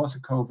opportunity because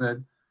of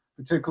COVID,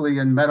 particularly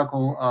in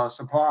medical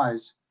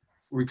supplies.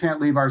 We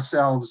can't leave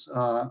ourselves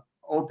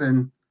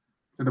open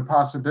to the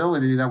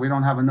possibility that we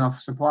don't have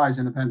enough supplies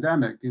in the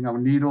pandemic. You know,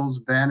 needles,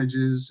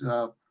 bandages,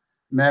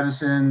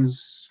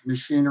 medicines,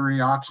 machinery,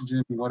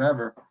 oxygen,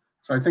 whatever.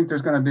 So I think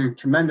there's going to be a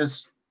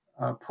tremendous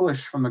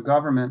push from the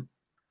government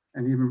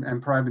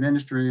and private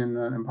industry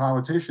and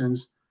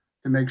politicians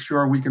to make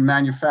sure we can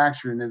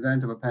manufacture in the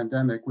event of a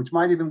pandemic, which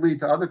might even lead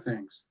to other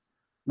things,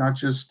 not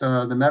just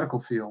the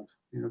medical field.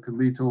 You know, could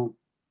lead to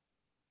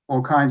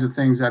all kinds of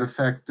things that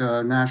affect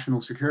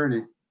national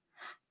security.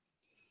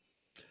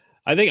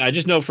 I think I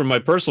just know from my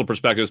personal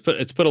perspective,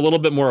 it's put a little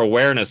bit more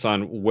awareness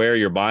on where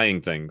you're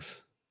buying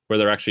things, where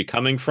they're actually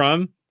coming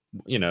from.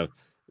 You know,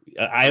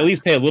 I at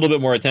least pay a little bit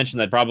more attention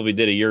than I probably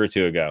did a year or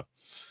two ago.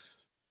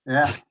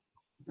 Yeah.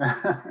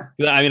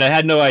 I mean, I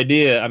had no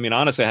idea. I mean,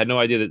 honestly, I had no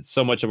idea that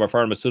so much of our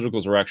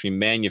pharmaceuticals were actually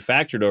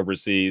manufactured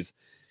overseas,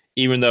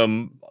 even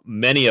though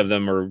many of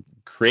them are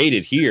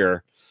created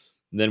here.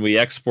 Then we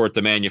export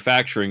the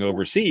manufacturing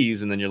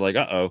overseas, and then you're like,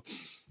 uh-oh,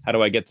 how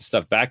do I get the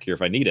stuff back here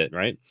if I need it,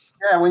 right?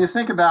 Yeah, when you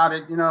think about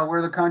it, you know,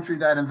 we're the country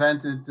that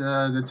invented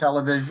the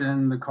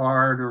television, the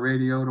car, the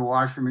radio, the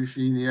washing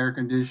machine, the air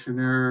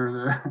conditioner,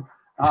 the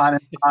on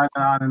and on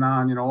and on and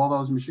on, you know, all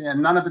those machines.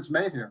 And none of it's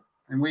made here.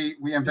 And we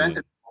invented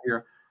it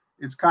here.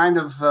 It's kind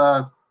of,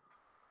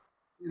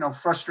 you know,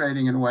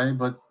 frustrating in a way,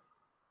 but,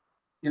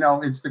 you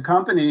know, it's the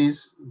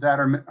companies that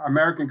are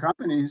American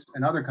companies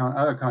and other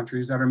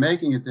countries that are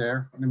making it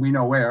there, and we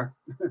know where.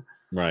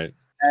 Right.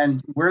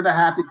 And we're the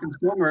happy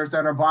consumers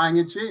that are buying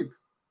it cheap.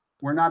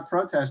 We're not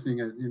protesting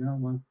it. You know,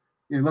 when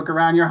you look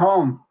around your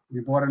home,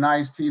 you bought a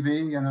nice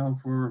TV, you know,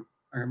 for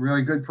a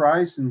really good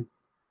price, and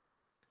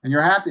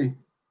you're happy,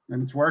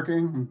 and it's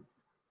working.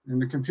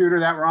 And the computer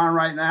that we're on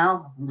right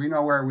now, we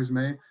know where it was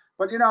made.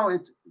 But, you know,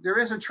 there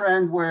is a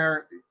trend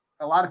where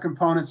a lot of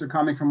components are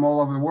coming from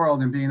all over the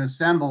world and being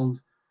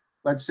assembled,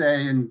 let's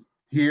say in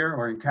here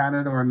or in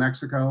Canada or in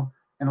Mexico.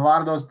 And a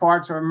lot of those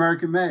parts are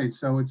American made.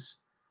 So it's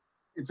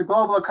a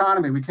global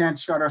economy. We can't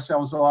shut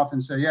ourselves off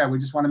and say, yeah, we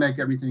just want to make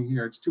everything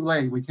here. It's too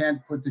late. We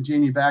can't put the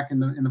genie back in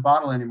the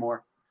bottle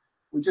anymore.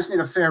 We just need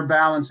a fair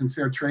balance and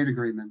fair trade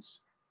agreements.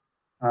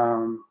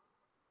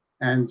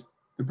 And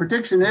the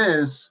prediction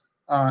is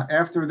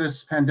after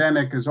this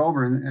pandemic is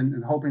over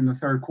and hoping the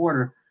third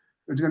quarter,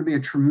 there's going to be a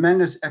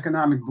tremendous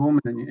economic boom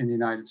in the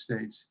United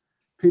States.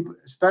 People,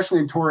 especially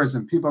in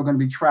tourism, people are going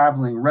to be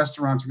traveling.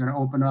 Restaurants are going to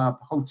open up.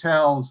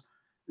 Hotels.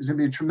 There's going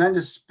to be a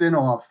tremendous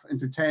spin-off,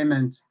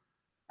 entertainment,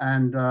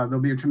 and there'll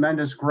be a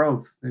tremendous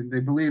growth.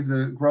 They believe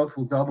the growth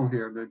will double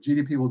here. The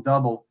GDP will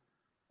double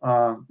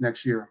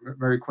next year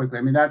very quickly.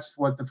 I mean, that's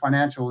what the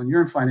financial, and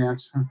you're in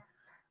finance,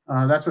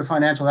 that's what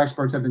financial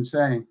experts have been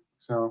saying.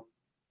 So.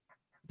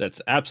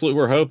 That's absolutely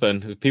we're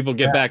hoping. If people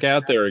get back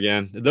out there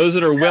again. Those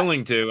that are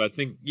willing to, I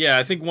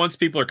think once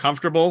people are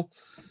comfortable,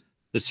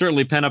 there's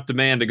certainly pent-up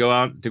demand to go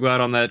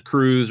out on that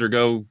cruise or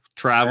go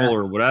travel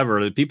or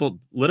whatever. The people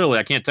literally,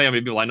 I can't tell you how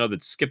many people I know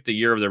that skipped a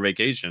year of their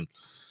vacation.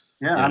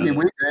 Yeah, I mean,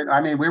 we did. I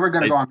mean, we were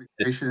going to go on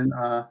vacation.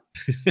 I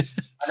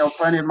know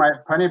plenty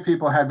of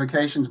people had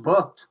vacations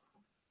booked.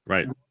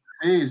 Right.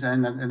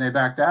 And they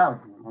backed out.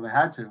 Well, they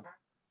had to.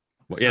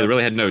 Well, yeah, they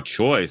really had no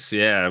choice.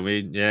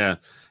 Yeah,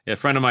 Yeah, a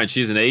friend of mine,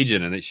 she's an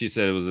agent, and she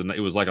said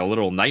it was like a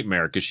little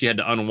nightmare because she had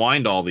to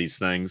unwind all these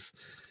things.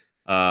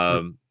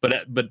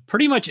 But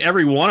pretty much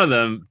every one of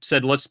them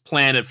said, let's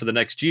plan it for the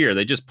next year.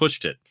 They just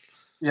pushed it.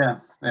 Yeah,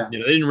 yeah. They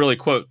didn't really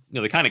quote.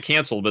 They kind of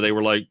canceled, but they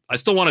were like, I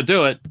still want to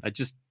do it. I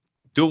just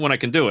do it when I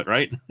can do it,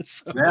 right?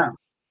 Yeah.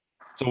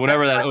 So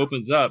whenever that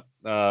opens up,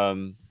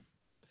 and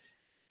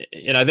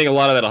I think a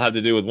lot of that'll have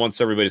to do with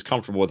once everybody's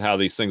comfortable with how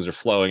these things are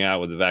flowing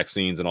out with the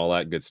vaccines and all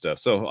that good stuff.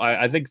 So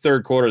I think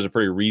third quarter is a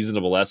pretty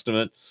reasonable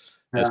estimate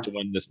as to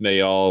when this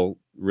may all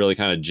really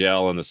kind of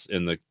gel in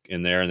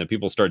there, and then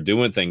people start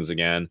doing things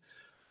again.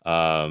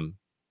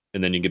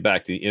 And then you get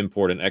back to the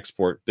import and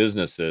export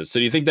businesses. So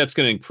do you think that's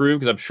going to improve?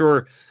 Because I'm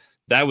sure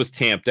that was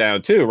tamped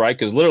down too, right?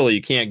 Because literally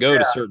you can't go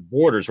to certain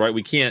borders, right?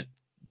 We can't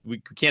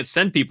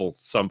send people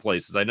some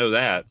places. I know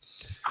that.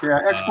 Yeah,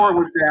 export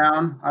was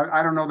down.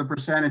 I don't know the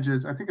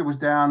percentages. I think it was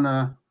down.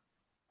 I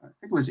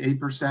think it was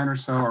 8% or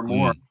so or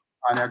more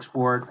on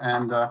export.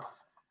 And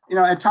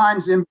at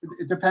times it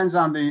depends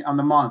on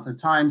the month. At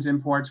times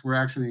imports were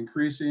actually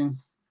increasing.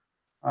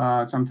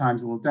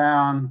 Sometimes a little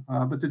down,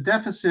 but the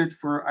deficit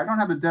I don't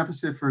have the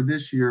deficit for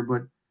this year,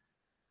 but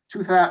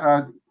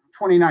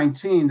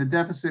 2019, the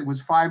deficit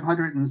was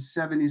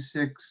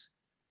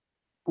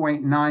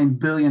 $576.9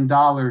 billion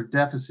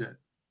deficit.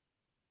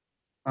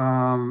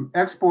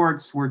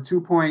 Exports were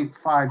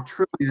 2.5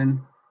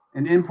 trillion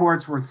and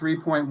imports were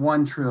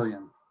 3.1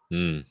 trillion.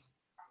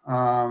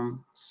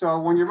 So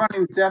when you're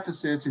running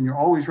deficits and you're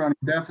always running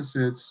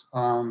deficits,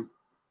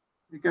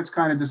 it gets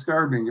kind of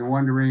disturbing. You're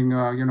wondering,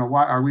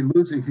 why are we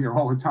losing here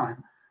all the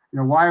time?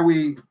 Why are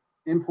we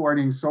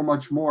importing so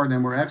much more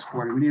than we're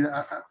exporting? We need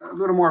a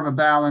little more of a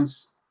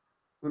balance,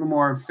 a little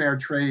more of fair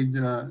trade.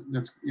 Fair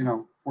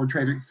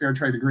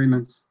trade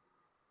agreements.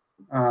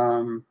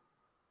 I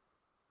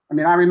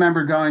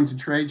remember going to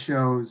trade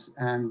shows,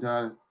 and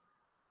I'm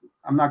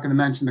not going to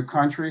mention the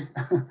country,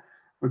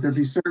 but there'd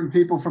be certain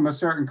people from a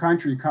certain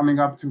country coming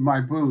up to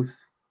my booth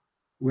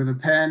with a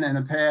pen and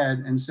a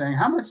pad and saying,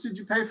 how much did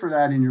you pay for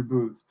that in your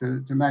booth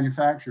to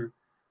manufacture?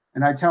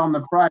 And I tell them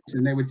the price,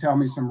 and they would tell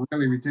me some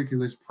really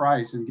ridiculous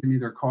price and give me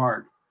their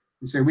card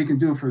and say, we can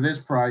do it for this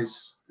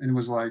price. And it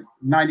was like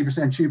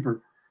 90%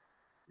 cheaper,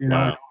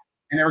 Wow.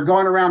 And they were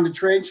going around the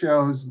trade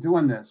shows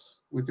doing this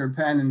with their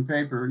pen and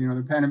paper,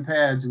 their pen and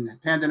pads, and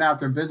handing out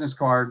their business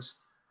cards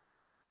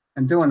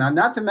and doing that.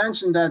 Not to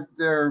mention that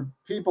their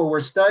people were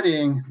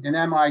studying in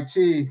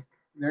MIT,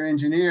 their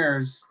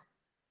engineers,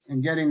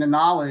 and getting the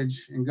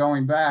knowledge and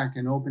going back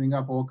and opening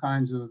up all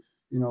kinds of,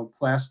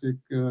 plastic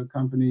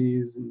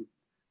companies and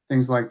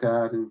things like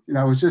that. And,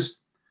 it was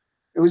just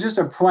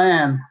a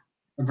plan,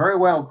 a very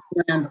well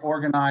planned,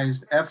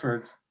 organized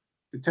effort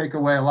to take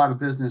away a lot of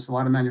business, a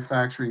lot of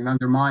manufacturing, and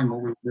undermine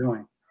what we were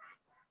doing.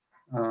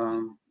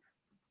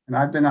 And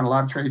I've been on a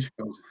lot of trade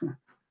shows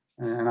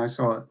and I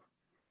saw it,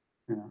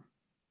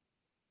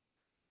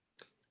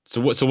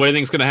 So what do you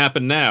think is going to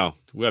happen now?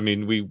 We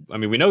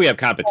know we have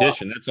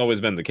competition. That's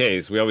always been the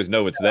case. We always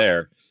know it's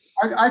there.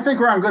 I think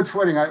we're on good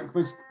footing.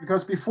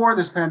 Because before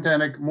this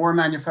pandemic, more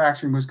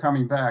manufacturing was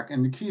coming back,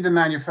 and the key to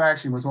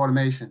manufacturing was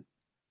automation.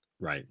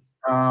 Right.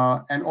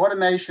 And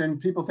automation,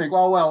 people think,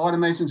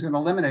 automation is going to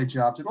eliminate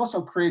jobs. It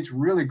also creates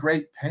really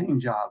great paying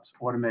jobs,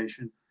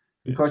 automation,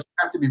 because you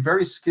have to be a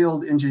very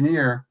skilled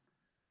engineer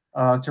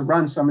to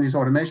run some of these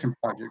automation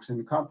projects in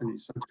the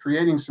companies. So it's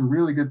creating some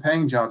really good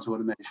paying jobs,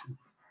 automation.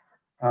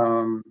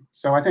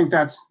 So I think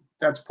that's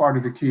part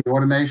of the key.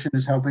 Automation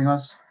is helping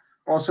us.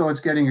 Also, it's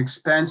getting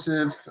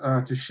expensive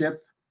to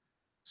ship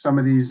some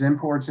of these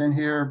imports in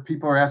here.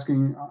 People are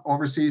asking,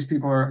 overseas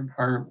people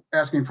are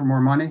asking for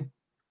more money.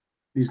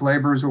 These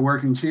laborers are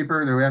working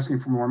cheaper. They're asking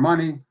for more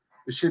money.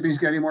 The shipping's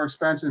getting more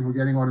expensive. We're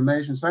getting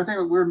automation. So I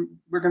think we're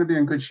going to be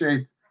in good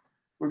shape.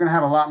 We're going to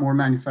have a lot more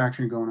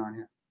manufacturing going on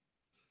here.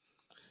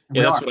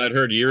 Yeah, that's what I'd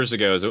heard years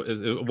ago. Is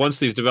once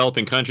these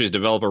developing countries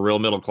develop a real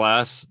middle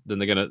class, then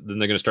they're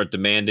gonna start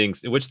demanding,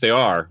 which they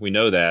are. We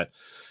know that.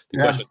 The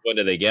question is, when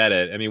do they get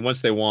it?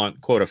 Once they want,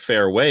 quote, a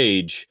fair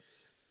wage,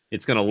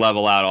 it's going to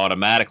level out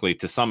automatically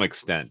to some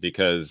extent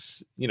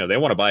because they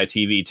want to buy a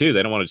TV too.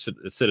 They don't want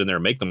to sit in there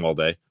and make them all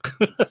day.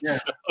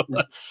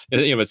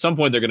 At some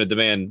point they're going to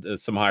demand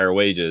some higher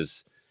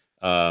wages.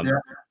 I'm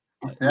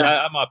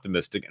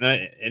optimistic,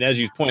 and as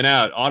you point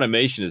out,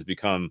 automation has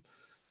become.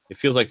 It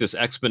feels like this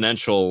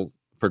exponential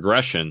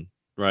progression,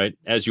 right?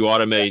 As you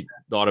automate,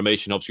 the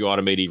automation helps you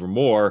automate even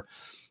more.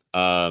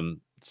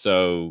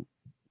 So,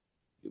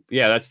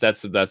 yeah,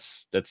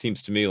 that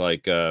seems to me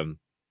like a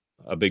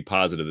big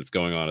positive that's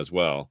going on as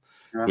well,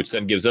 which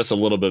then gives us a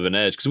little bit of an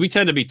edge because we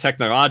tend to be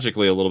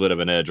technologically a little bit of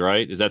an edge,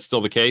 right? Is that still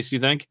the case? Do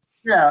you think?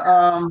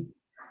 Yeah,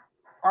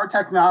 our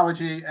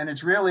technology, and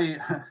it's really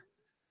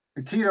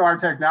the key to our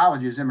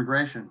technology is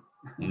immigration.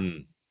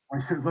 When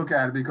you look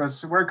at it,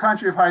 because we're a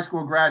country of high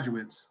school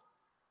graduates.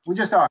 We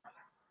just are,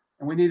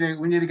 and we need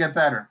to get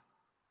better.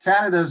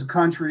 Canada is a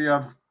country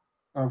of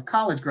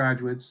college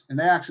graduates, and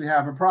they actually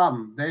have a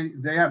problem.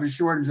 They have a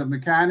shortage of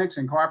mechanics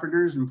and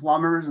carpenters and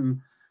plumbers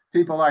and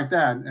people like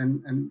that.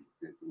 And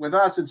with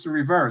us, it's the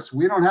reverse.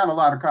 We don't have a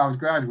lot of college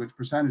graduates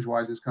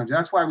percentage-wise in this country.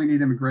 That's why we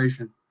need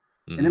immigration.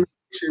 Mm-hmm. And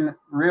immigration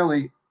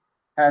really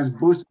has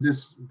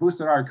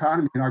boosted our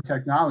economy and our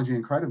technology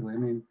incredibly. I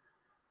mean,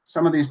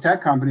 some of these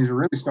tech companies are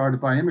really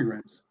started by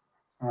immigrants.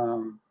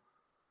 Or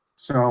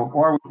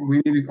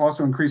we need to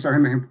also increase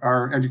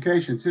our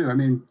education too. I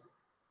mean,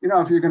 you know,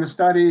 if you're going to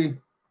study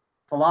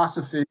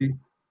philosophy,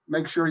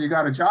 make sure you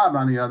got a job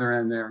on the other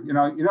end there. You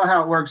know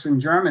how it works in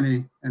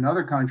Germany and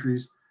other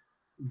countries.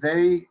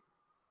 They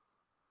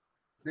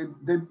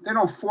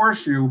don't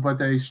force you, but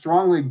they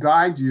strongly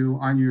guide you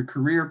on your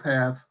career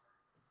path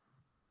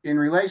in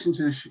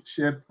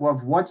relationship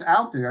of what's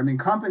out there. I mean,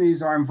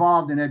 companies are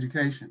involved in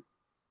education.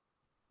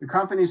 The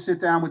companies sit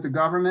down with the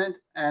government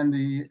and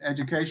the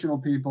educational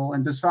people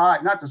and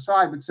not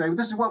decide, but say, well,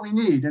 this is what we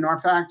need in our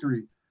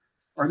factory,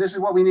 or this is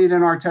what we need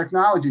in our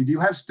technology. Do you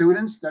have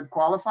students that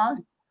qualify?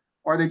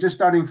 Or are they just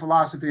studying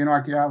philosophy and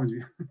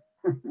archaeology?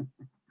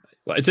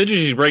 Well, it's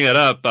interesting you bring that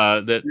up.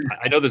 That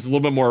I know there's a little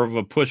bit more of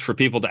a push for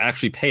people to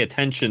actually pay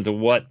attention to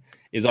what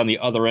is on the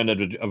other end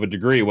of a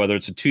degree, whether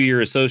it's a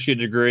 2-year associate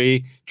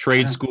degree,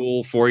 trade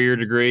school, 4-year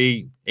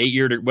degree,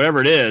 8-year,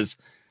 whatever it is.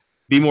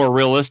 Be more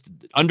realistic,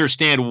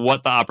 understand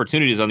what the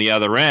opportunity is on the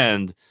other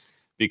end,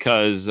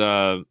 because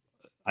I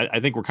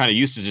think we're kind of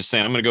used to just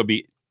saying, I'm going to go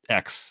be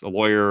X, a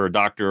lawyer or a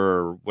doctor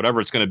or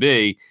whatever it's going to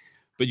be,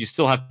 but you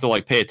still have to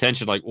like pay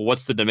attention, like, well,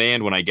 what's the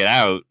demand when I get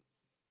out,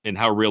 and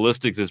how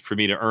realistic is it for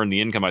me to earn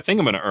the income I think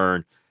I'm going to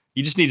earn.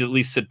 You just need to at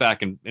least sit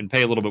back and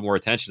pay a little bit more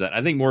attention to that.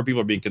 I think more people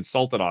are being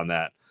consulted on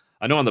that.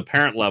 I know on the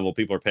parent level,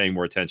 people are paying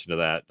more attention to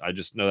that. I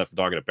just know that from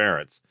talking to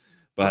parents.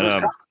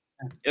 But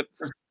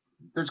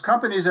there's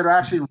companies that are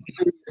actually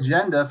leading the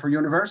agenda for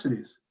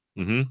universities.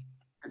 Mm-hmm.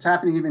 It's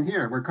happening even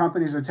here, where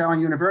companies are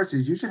telling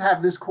universities, you should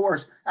have this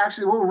course.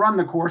 Actually, we'll run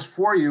the course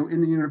for you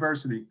in the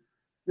university.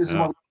 This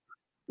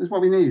is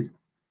what we need.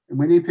 And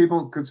we need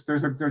people, because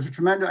there's a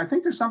tremendous, I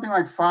think there's something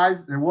like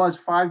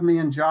 5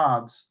 million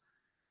jobs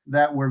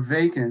that were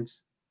vacant,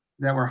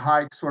 that were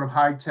high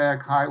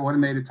tech, high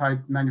automated type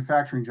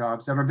manufacturing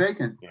jobs that are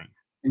vacant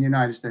in the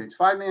United States.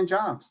 5 million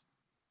jobs,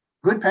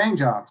 good paying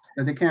jobs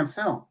that they can't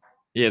fill.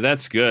 Yeah,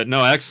 that's good.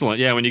 No, excellent.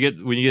 Yeah, when you get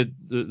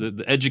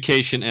the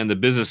education and the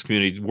business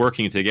community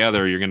working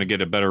together, you're going to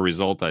get a better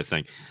result, I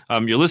think.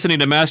 You're listening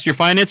to Master Your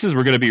Finances.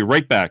 We're going to be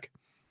right back.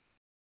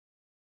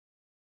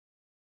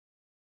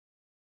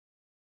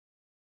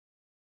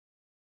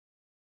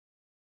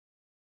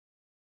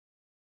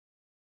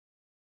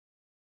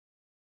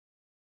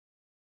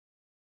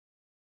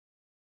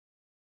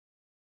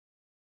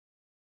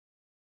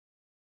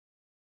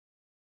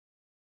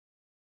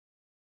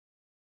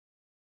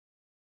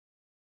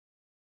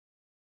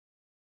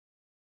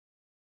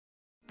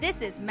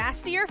 This is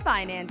Master Your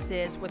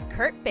Finances with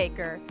Kurt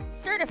Baker,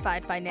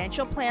 Certified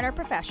Financial Planner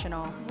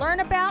Professional. Learn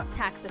about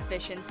tax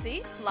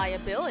efficiency,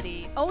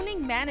 liability,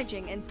 owning,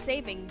 managing, and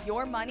saving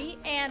your money,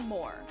 and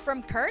more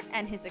from Kurt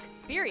and his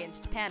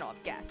experienced panel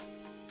of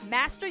guests.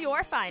 Master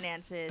Your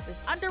Finances is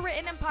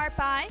underwritten in part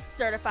by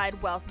Certified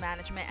Wealth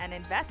Management and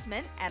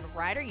Investment and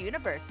Rider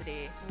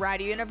University.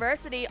 Rider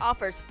University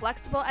offers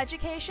flexible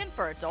education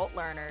for adult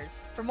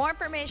learners. For more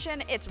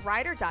information, it's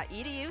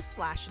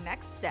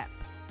rider.edu/nextstep.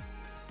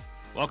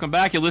 Welcome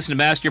back. You're listening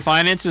to Master Your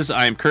Finances.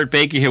 I am Kurt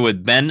Baker here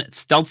with Ben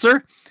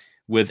Stelzer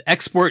with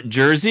Export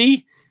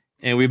Jersey.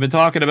 And we've been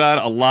talking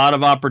about a lot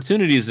of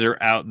opportunities that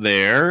are out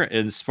there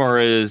as far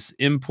as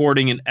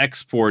importing and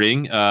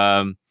exporting,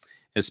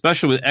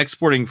 especially with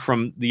exporting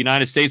from the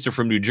United States or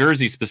from New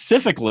Jersey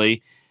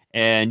specifically.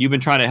 And you've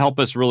been trying to help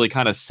us really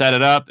kind of set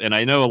it up. And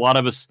I know a lot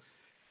of us,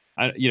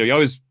 we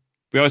always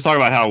talk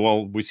about how,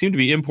 well, we seem to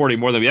be importing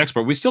more than we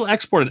export. We still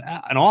export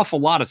an awful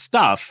lot of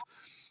stuff.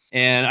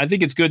 And I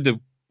think it's good to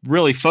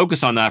really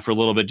focus on that for a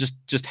little bit,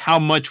 just how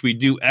much we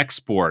do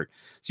export.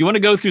 So you want to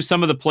go through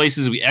some of the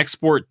places we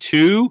export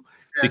to,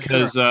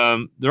 because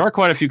there are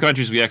quite a few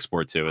countries we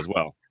export to as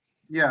well.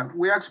 Yeah,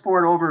 we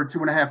export over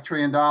 $2.5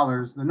 trillion.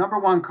 The number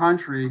one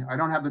country, I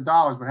don't have the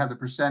dollars, but I have the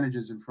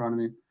percentages in front of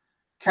me.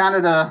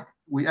 Canada,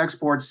 we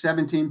export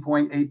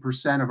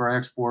 17.8% of our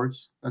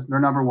exports. That's their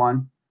number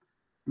one.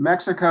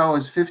 Mexico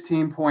is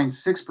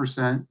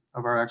 15.6%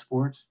 of our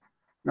exports.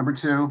 Number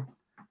two.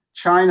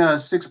 China,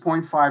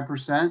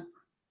 6.5%.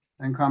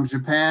 Then comes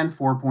Japan,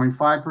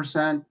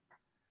 4.5%.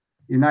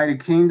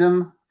 United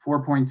Kingdom,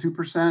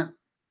 4.2%.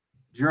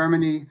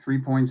 Germany,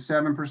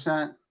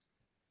 3.7%.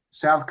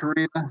 South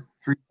Korea,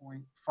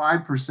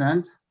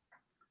 3.5%.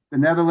 The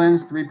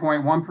Netherlands,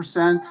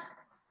 3.1%.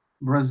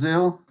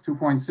 Brazil,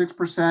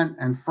 2.6%.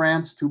 And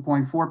France,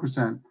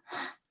 2.4%.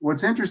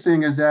 What's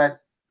interesting is that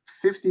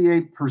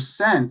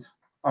 58%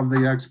 of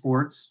the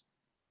exports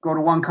go to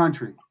one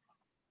country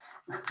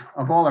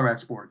of all our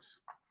exports.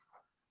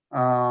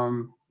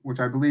 Which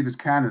I believe is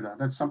Canada.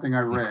 That's something I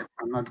read.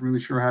 I'm not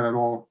really sure how that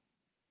all,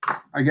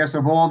 I guess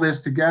of all this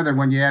together,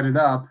 when you add it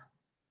up,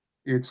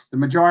 it's the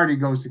majority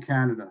goes to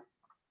Canada.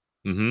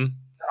 Mm-hmm.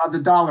 Of the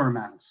dollar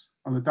amounts,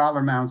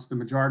 the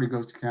majority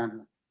goes to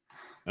Canada.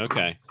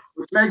 Okay.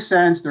 Which makes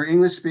sense. They're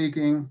English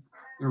speaking.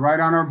 They're right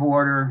on our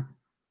border.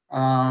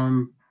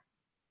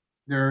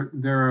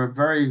 they're a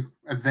very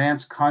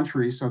advanced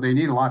country, so they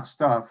need a lot of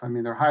stuff. I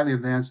mean, they're highly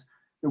advanced.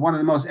 They're one of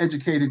the most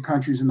educated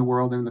countries in the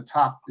world. They're in the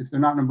top. If they're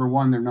not number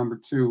one, they're number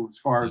two as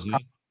far as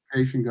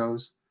education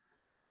goes.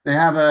 They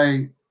have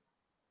a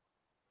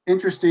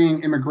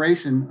interesting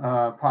immigration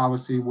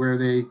policy where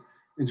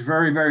it's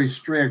very, very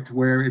strict,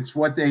 where it's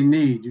what they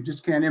need. You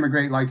just can't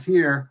immigrate like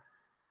here.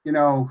 You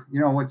know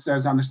what it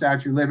says on the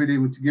Statue of Liberty,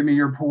 give me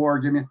your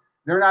poor,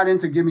 they're not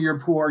into give me your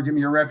poor, give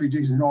me your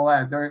refugees and all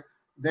that.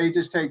 They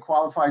just take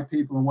qualified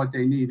people and what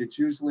they need. It's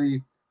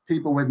usually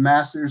people with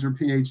masters or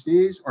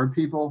PhDs, or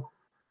people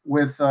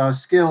with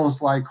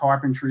skills like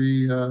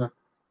carpentry,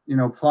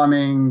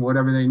 plumbing,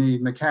 whatever they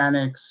need,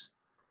 mechanics.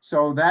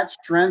 So that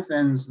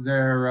strengthens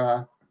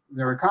their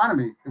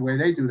economy, the way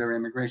they do their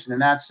immigration in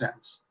that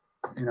sense.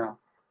 They're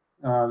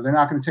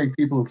not going to take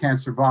people who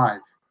can't survive.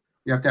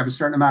 You have to have a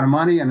certain amount of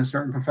money and a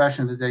certain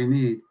profession that they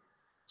need.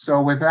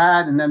 So with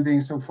that, and then being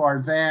so far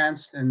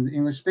advanced and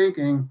English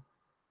speaking,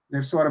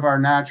 they're sort of our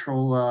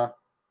natural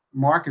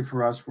market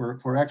for us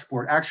for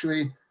export.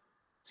 Actually,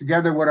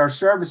 together with our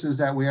services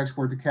that we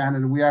export to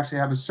Canada, we actually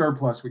have a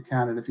surplus with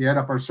Canada. If you add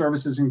up our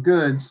services and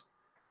goods,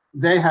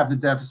 they have the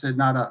deficit,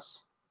 not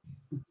us.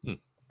 Well,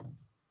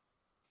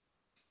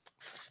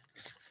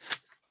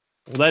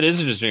 that is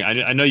interesting.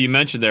 I know you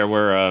mentioned there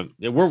I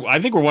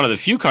think we're one of the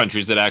few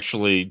countries that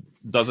actually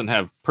doesn't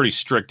have pretty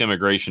strict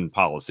immigration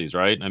policies,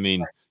 right? I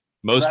mean,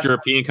 most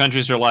European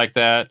countries are like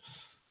that.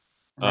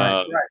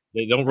 Right.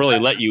 They don't really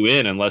let you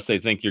in unless they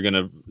think you're going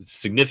to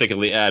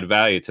significantly add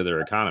value to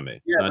their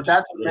economy. Yeah, but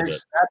that's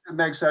what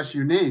makes us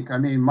unique. I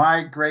mean,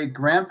 my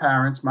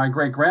great-grandparents, my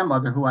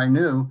great-grandmother, who I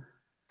knew,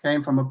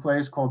 came from a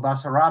place called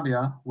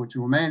Bessarabia, which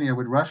Romania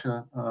with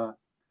Russia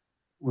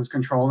was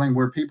controlling,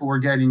 where people were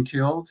getting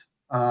killed.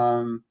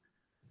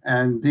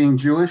 And being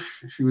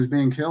Jewish, she was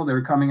being killed. They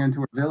were coming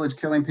into a village,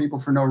 killing people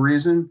for no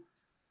reason.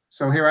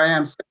 So here I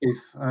am,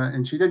 safe.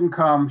 And she didn't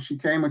come. She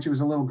came when she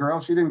was a little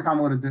girl. She didn't come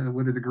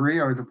with a degree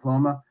or a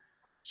diploma.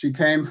 She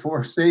came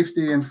for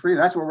safety and freedom.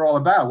 That's what we're all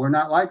about. We're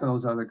not like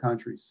those other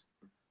countries.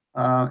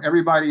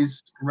 Everybody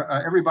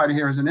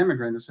here is an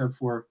immigrant, except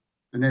for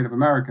the Native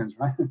Americans,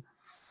 right?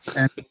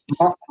 And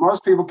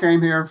most people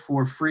came here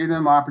for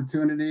freedom,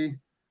 opportunity.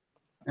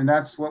 And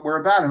that's what we're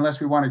about, unless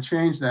we want to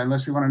change that,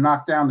 unless we want to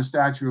knock down the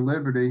Statue of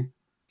Liberty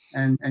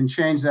and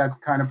change that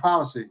kind of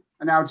policy.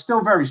 And now it's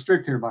still very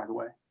strict here, by the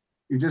way.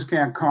 You just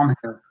can't come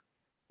here.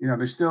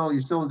 There's still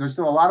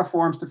a lot of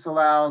forms to fill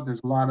out.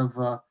 There's a lot of,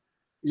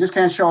 you just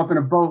can't show up in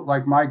a boat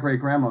like my great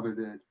grandmother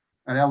did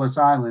at Ellis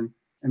Island.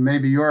 And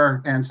maybe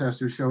your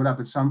ancestors showed up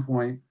at some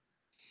point,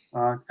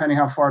 depending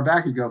how far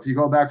back you go. If you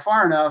go back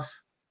far enough,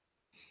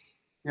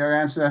 your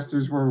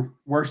ancestors were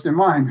worse than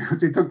mine because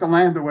they took the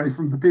land away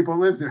from the people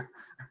who lived there.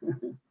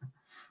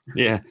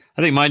 Yeah,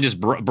 I think mine just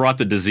brought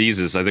the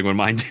diseases. I think when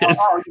mine did,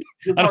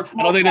 I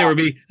don't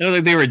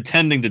think they were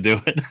intending to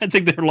do it. I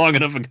think they were long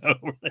enough ago.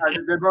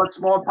 They brought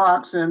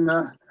smallpox and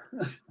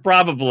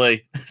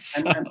probably.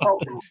 And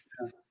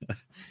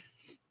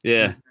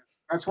yeah,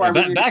 that's why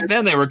back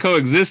then they were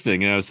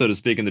coexisting, so to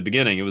speak. In the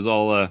beginning, it was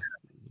all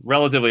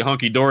relatively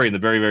hunky dory in the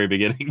very, very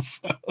beginning.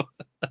 So.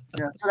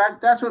 Yeah, so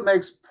that's what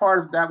makes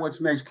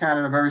what makes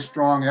Canada a very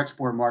strong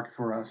export market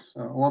for us.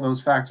 All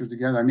those factors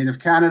together. I mean, if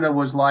Canada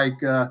was like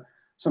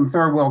some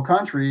third world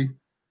country,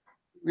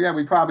 yeah,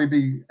 we'd probably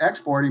be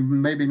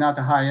exporting, maybe not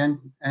the high end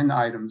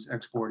items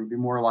exporting, be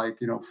more like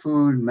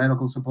food,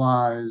 medical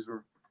supplies,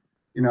 or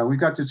we've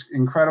got this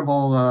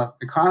incredible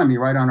economy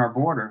right on our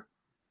border.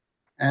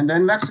 And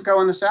then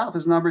Mexico in the south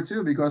is number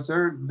two because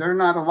they're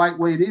not a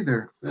lightweight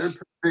either. They're a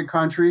pretty big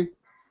country.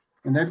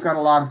 And they've got a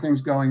lot of things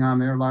going on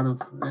there. A lot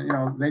of,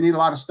 they need a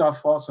lot of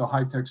stuff, also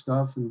high-tech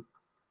stuff, and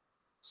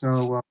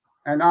so.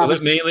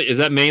 Is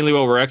that mainly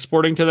what we're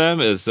exporting to them?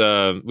 Is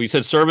we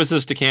said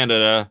services to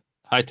Canada,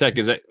 high-tech?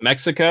 Is that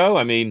Mexico?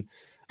 I mean,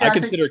 yeah, I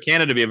consider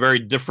Canada to be a very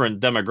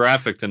different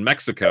demographic than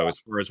Mexico as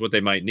far as what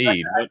they might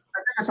need. I think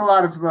it's a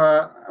lot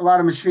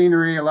of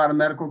machinery, a lot of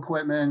medical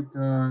equipment,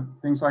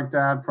 things like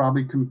that.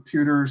 Probably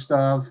computer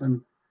stuff, and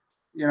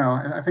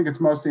I think it's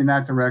mostly in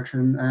that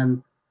direction.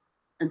 And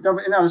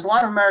there's a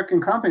lot of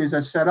American companies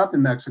that set up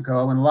in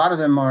Mexico, and a lot of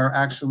them are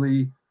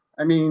actually,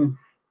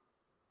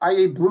 I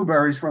eat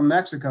blueberries from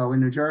Mexico in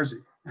New Jersey.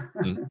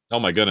 Oh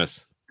my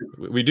goodness.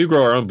 We do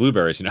grow our own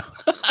blueberries, Yeah,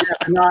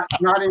 not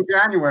in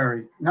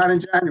January. Not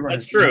in January.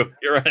 That's true.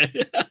 You're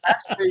right.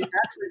 actually,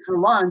 for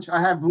lunch, I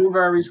have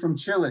blueberries from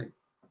Chile.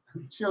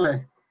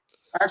 I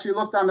actually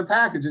looked on the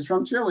package. It's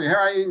from Chile. Here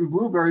I eat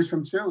blueberries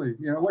from Chile,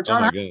 which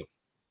I'm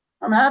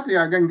happy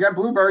I can get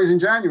blueberries in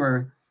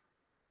January.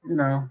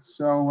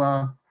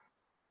 So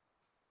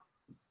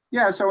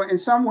so in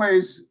some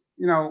ways,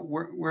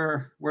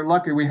 we're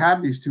lucky we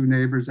have these two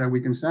neighbors that we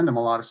can send them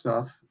a lot of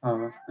stuff,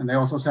 and they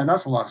also send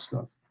us a lot of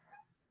stuff.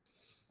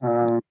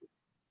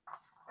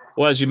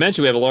 Well, as you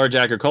mentioned, we have a large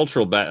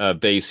agricultural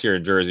base here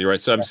in Jersey,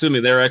 right? So I'm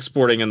assuming they're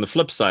exporting on the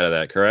flip side of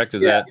that, correct?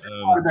 Is that a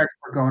lot of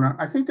export going on?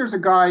 I think there's a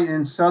guy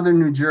in southern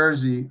New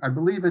Jersey, I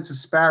believe it's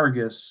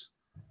asparagus,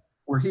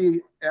 where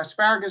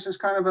asparagus is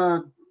kind of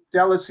a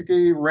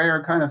delicacy,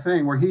 rare kind of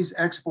thing, where he's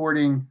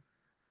exporting.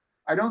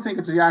 I don't think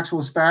it's the actual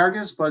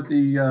asparagus, but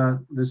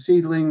the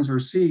seedlings or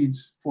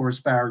seeds for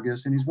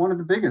asparagus. And he's one of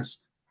the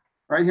biggest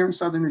right here in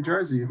southern New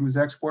Jersey who's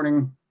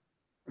exporting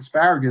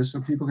asparagus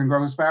so people can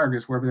grow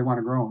asparagus wherever they want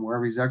to grow them,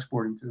 wherever he's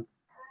exporting to.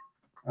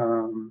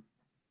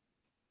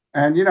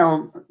 And, you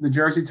know, the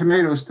Jersey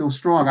tomato is still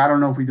strong. I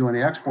don't know if we do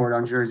any export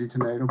on Jersey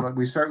tomato, but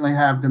we certainly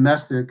have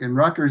domestic. And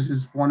Rutgers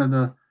is one of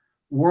the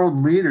world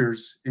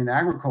leaders in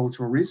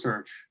agricultural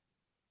research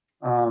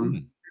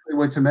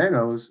with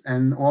tomatoes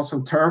and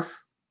also turf.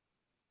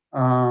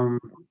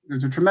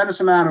 There's a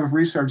tremendous amount of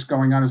research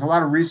going on. There's a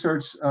lot of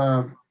research,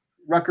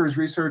 Rutgers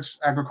research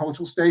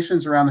agricultural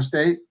stations around the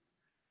state.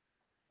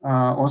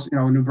 Also, you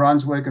know, New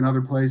Brunswick and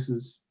other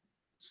places.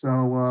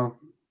 So,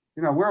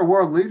 you know, we're a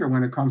world leader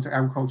when it comes to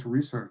agricultural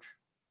research.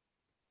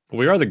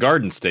 We are the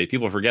garden state.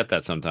 People forget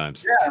that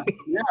sometimes.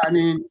 Yeah. I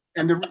mean,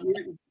 and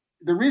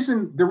the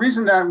reason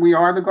that we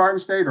are the garden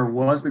state or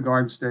was the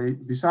garden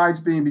state, besides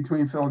being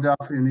between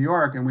Philadelphia and New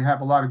York, and we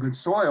have a lot of good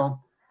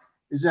soil,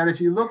 is that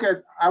if you look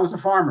at, I was a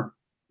farmer,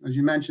 as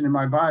you mentioned in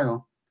my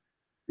bio.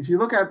 If you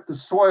look at the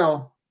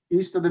soil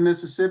east of the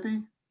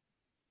Mississippi,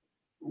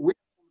 we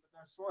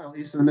soil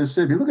east of the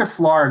Mississippi. Look at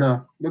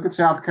Florida, look at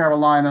South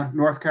Carolina,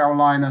 North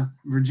Carolina,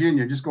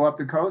 Virginia, just go up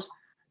the coast.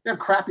 They have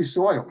crappy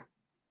soil.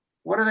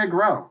 What do they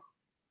grow?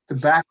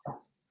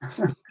 Tobacco.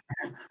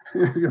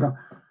 You know,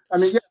 I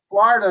mean, yeah,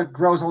 Florida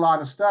grows a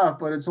lot of stuff,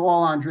 but it's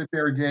all on drip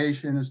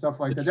irrigation and stuff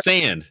like that.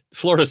 Sand.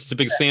 Florida's a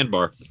big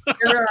sandbar. They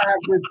don't have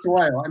good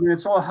soil. I mean,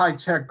 it's all high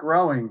tech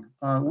growing.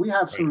 We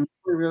have some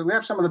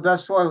of the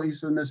best soil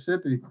east of the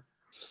Mississippi.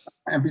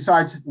 And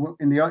besides, back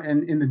in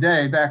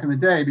the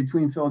day,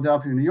 between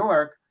Philadelphia and New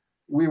York,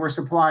 we were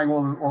supplying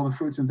all the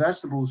fruits and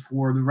vegetables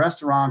for the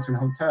restaurants and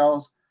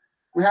hotels.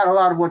 We had a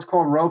lot of what's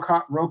called row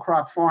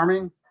crop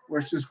farming,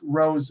 where it's just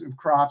rows of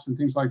crops and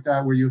things like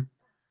that, where you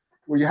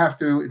have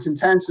to, it's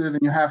intensive,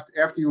 and you have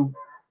to, after you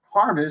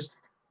harvest,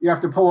 you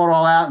have to pull it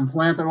all out and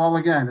plant it all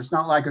again. It's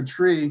not like a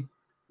tree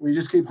where you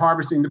just keep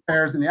harvesting the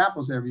pears and the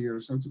apples every year.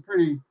 So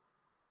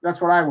that's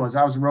what I was.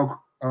 I was a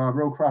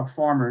row crop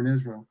farmer in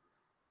Israel.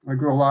 I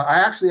grew a lot. I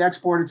actually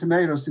exported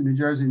tomatoes to New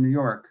Jersey and New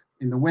York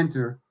in the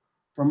winter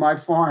from my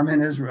farm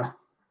in Israel.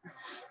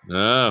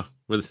 Oh,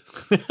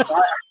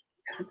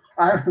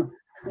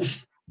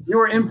 you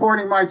were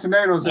importing my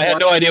tomatoes. I had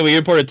no idea we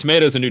imported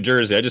tomatoes in New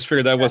Jersey. I just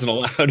figured that wasn't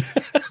allowed.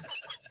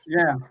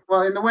 Yeah,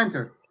 well, in the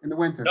winter.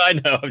 I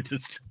know. I'm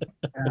just.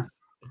 Yeah.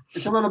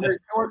 It's a little bit.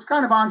 Well, it's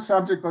kind of on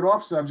subject, but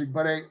off subject.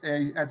 But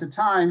at the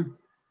time,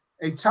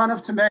 a ton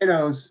of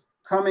tomatoes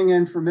coming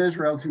in from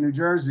Israel to New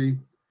Jersey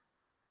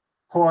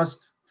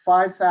cost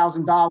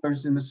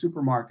 $5,000 in the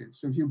supermarket.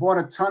 So if you bought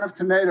a ton of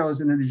tomatoes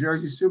in a New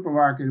Jersey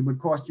supermarket, it would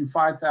cost you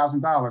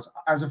 $5,000.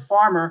 As a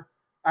farmer,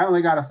 I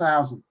only got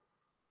 1,000.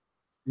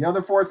 The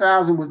other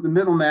 4,000 was the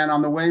middleman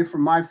on the way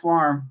from my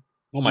farm.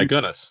 Oh my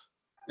goodness.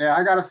 Yeah,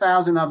 I got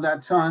 1,000 of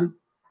that ton.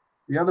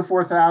 The other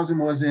 4,000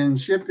 was in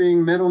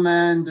shipping,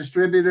 middlemen,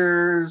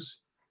 distributors,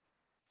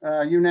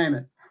 you name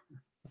it.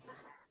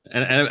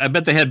 And I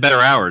bet they had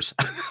better hours.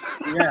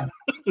 Yeah.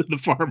 The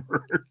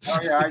farmer. Oh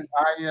yeah,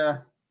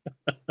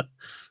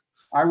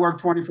 I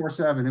worked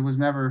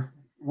 24/7.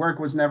 Work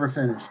was never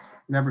finished.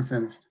 Never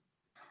finished.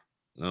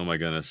 Oh my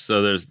goodness.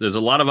 So there's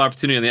a lot of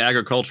opportunity in the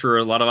agriculture,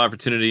 a lot of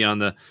opportunity on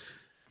the.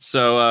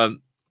 So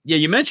yeah,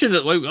 you mentioned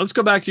that. Let's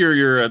go back to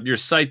your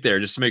site there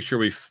just to make sure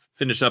we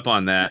finish up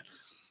on that.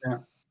 Yeah.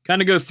 Kind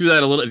of go through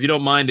that a little, if you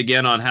don't mind,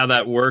 again on how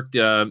that worked.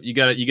 You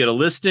get a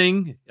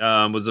listing.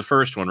 Was the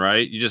first one,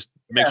 right? You just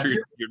make sure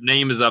your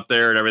name is up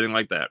there and everything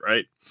like that,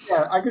 right?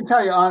 Yeah, I can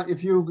tell you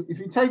if you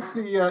take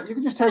you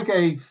can just take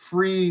a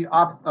free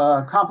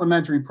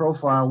complimentary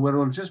profile where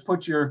it'll just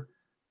put your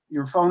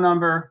phone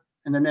number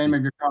and the name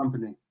of your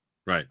company.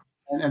 Right.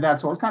 And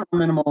that's all. It's kind of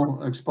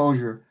minimal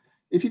exposure.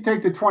 If you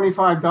take the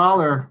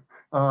 $25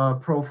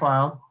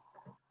 profile,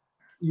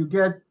 you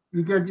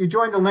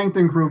join the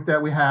LinkedIn group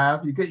that we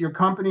have. You get your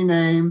company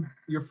name,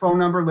 your phone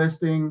number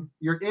listing,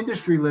 your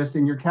industry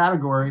listing, your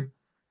category,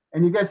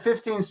 and you get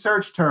 15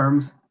 search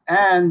terms,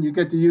 and you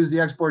get to use the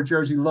Export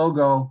Jersey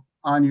logo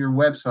on your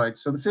website.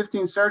 So the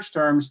 15 search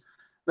terms,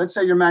 let's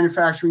say you're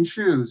manufacturing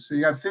shoes. So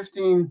you got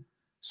 15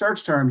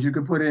 search terms. You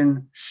can put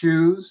in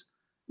shoes,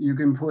 you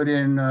can put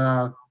in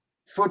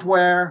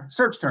footwear,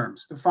 search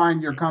terms to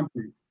find your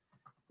company.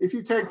 If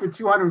you take the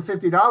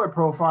 $250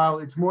 profile,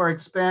 it's more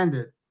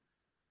expanded.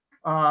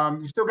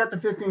 You still get the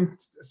 15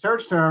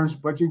 search terms,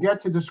 but you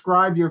get to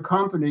describe your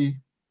company.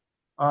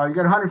 You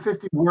get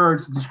 150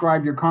 words to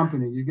describe your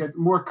company. You get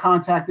more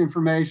contact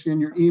information,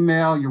 your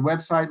email, your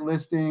website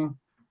listing.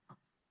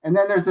 And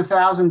then there's the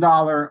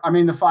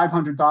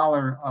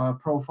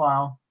 $500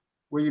 profile,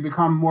 where you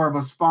become more of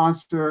a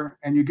sponsor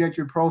and you get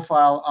your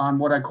profile on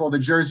what I call the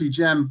Jersey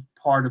Gem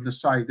part of the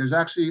site. There's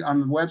actually on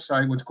the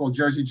website what's called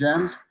Jersey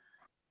Gems.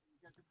 You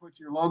get to put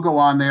your logo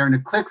on there and a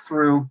click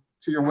through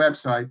to your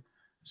website.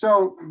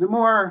 So the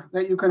more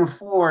that you can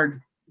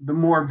afford, the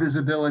more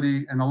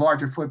visibility and a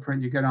larger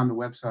footprint you get on the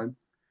website.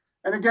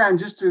 And again,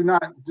 just to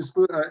not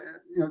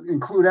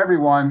include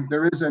everyone,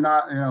 there is a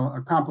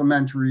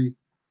complimentary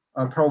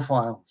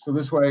profile. So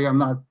this way, I'm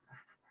not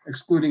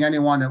excluding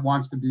anyone that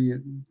wants to be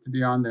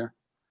on there.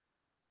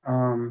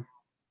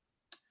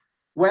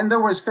 When there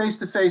was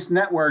face-to-face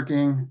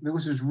networking, there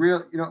was this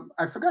real,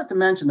 I forgot to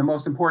mention the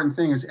most important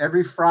thing is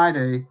every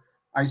Friday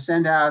I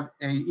send out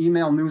a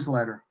email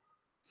newsletter.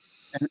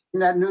 And in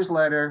that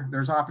newsletter,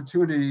 there's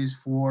opportunities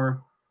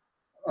for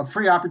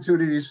free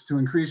opportunities to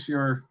increase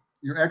your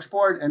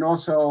export, and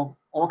also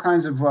all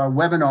kinds of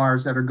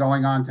webinars that are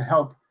going on to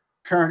help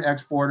current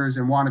exporters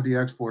and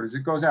wannabe exporters. It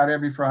goes out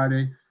every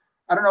Friday.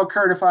 I don't know,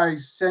 Kurt, if I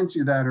sent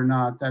you that or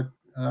not, that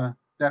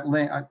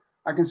link.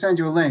 I can send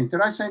you a link.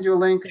 Did I send you a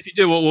link? If you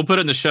do, we'll put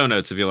it in the show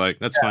notes if you like.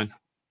 That's fine.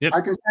 Yep.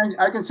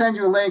 I can send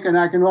you a link, and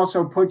I can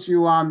also put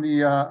you on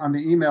the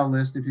email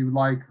list if you would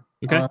like.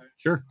 Okay,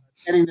 sure.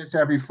 Getting this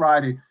every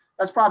Friday.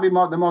 That's probably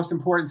the most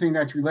important thing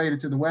that's related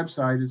to the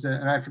website is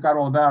that, and I forgot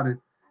all about it,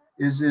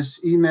 is this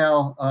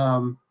email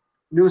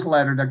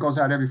newsletter that goes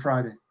out every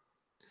Friday.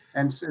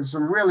 And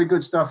some really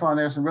good stuff on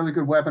there, some really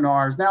good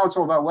webinars. Now it's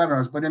all about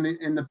webinars, but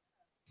it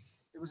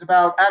was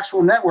about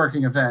actual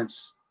networking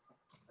events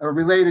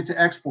related to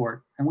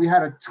export. And we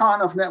had a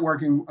ton of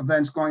networking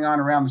events going on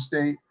around the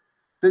state.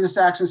 Business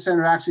Action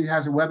Center actually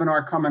has a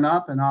webinar coming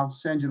up, and I'll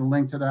send you the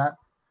link to that.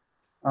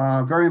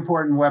 Very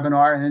important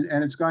webinar,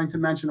 and it's going to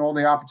mention all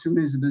the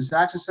opportunities of the Business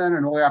Action Center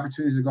and all the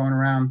opportunities that are going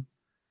around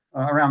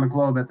the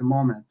globe at the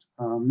moment.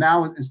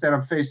 Now, instead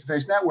of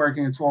face-to-face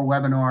networking, it's all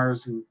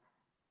webinars and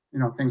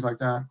things like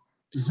that.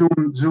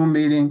 Zoom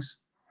meetings.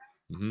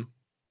 Mm-hmm.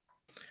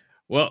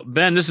 Well,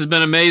 Ben, this has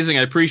been amazing.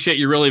 I appreciate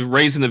you really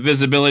raising the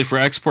visibility for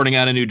exporting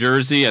out of New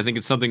Jersey. I think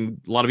it's something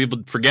a lot of people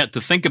forget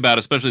to think about,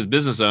 especially as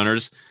business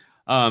owners.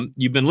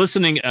 You've been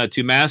listening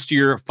to Master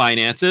Your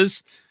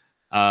Finances.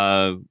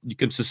 You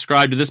can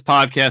subscribe to this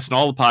podcast and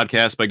all the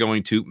podcasts by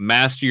going to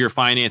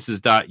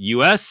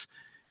masteryourfinances.us.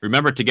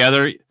 Remember,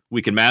 together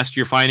we can master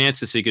your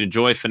finances so you can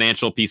enjoy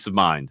financial peace of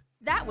mind.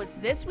 That was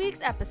this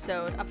week's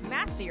episode of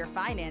Master Your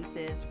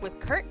Finances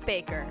with Kurt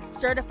Baker,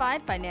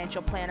 Certified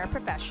Financial Planner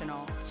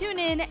Professional. Tune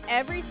in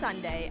every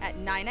Sunday at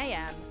 9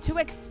 a.m. to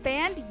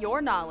expand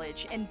your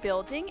knowledge in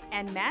building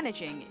and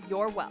managing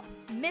your wealth.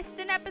 Missed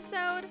an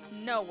episode?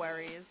 No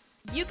worries.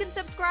 You can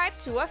subscribe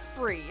to a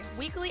free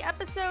weekly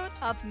episode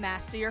of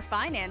Master Your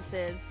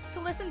Finances to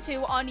listen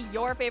to on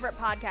your favorite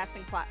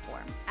podcasting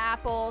platform.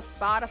 Apple,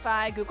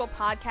 Spotify, Google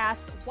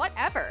Podcasts,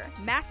 whatever.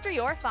 Master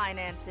Your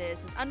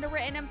Finances is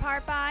underwritten in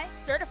part by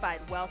Certified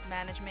Wealth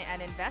Management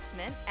and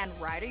Investment and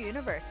Rider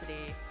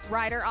University.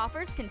 Rider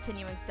offers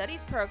continuing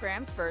studies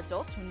programs for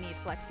adults who need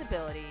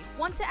flexibility.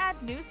 Want to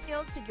add new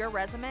skills to your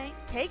resume?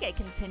 Take a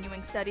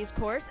continuing studies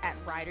course at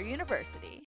Rider University.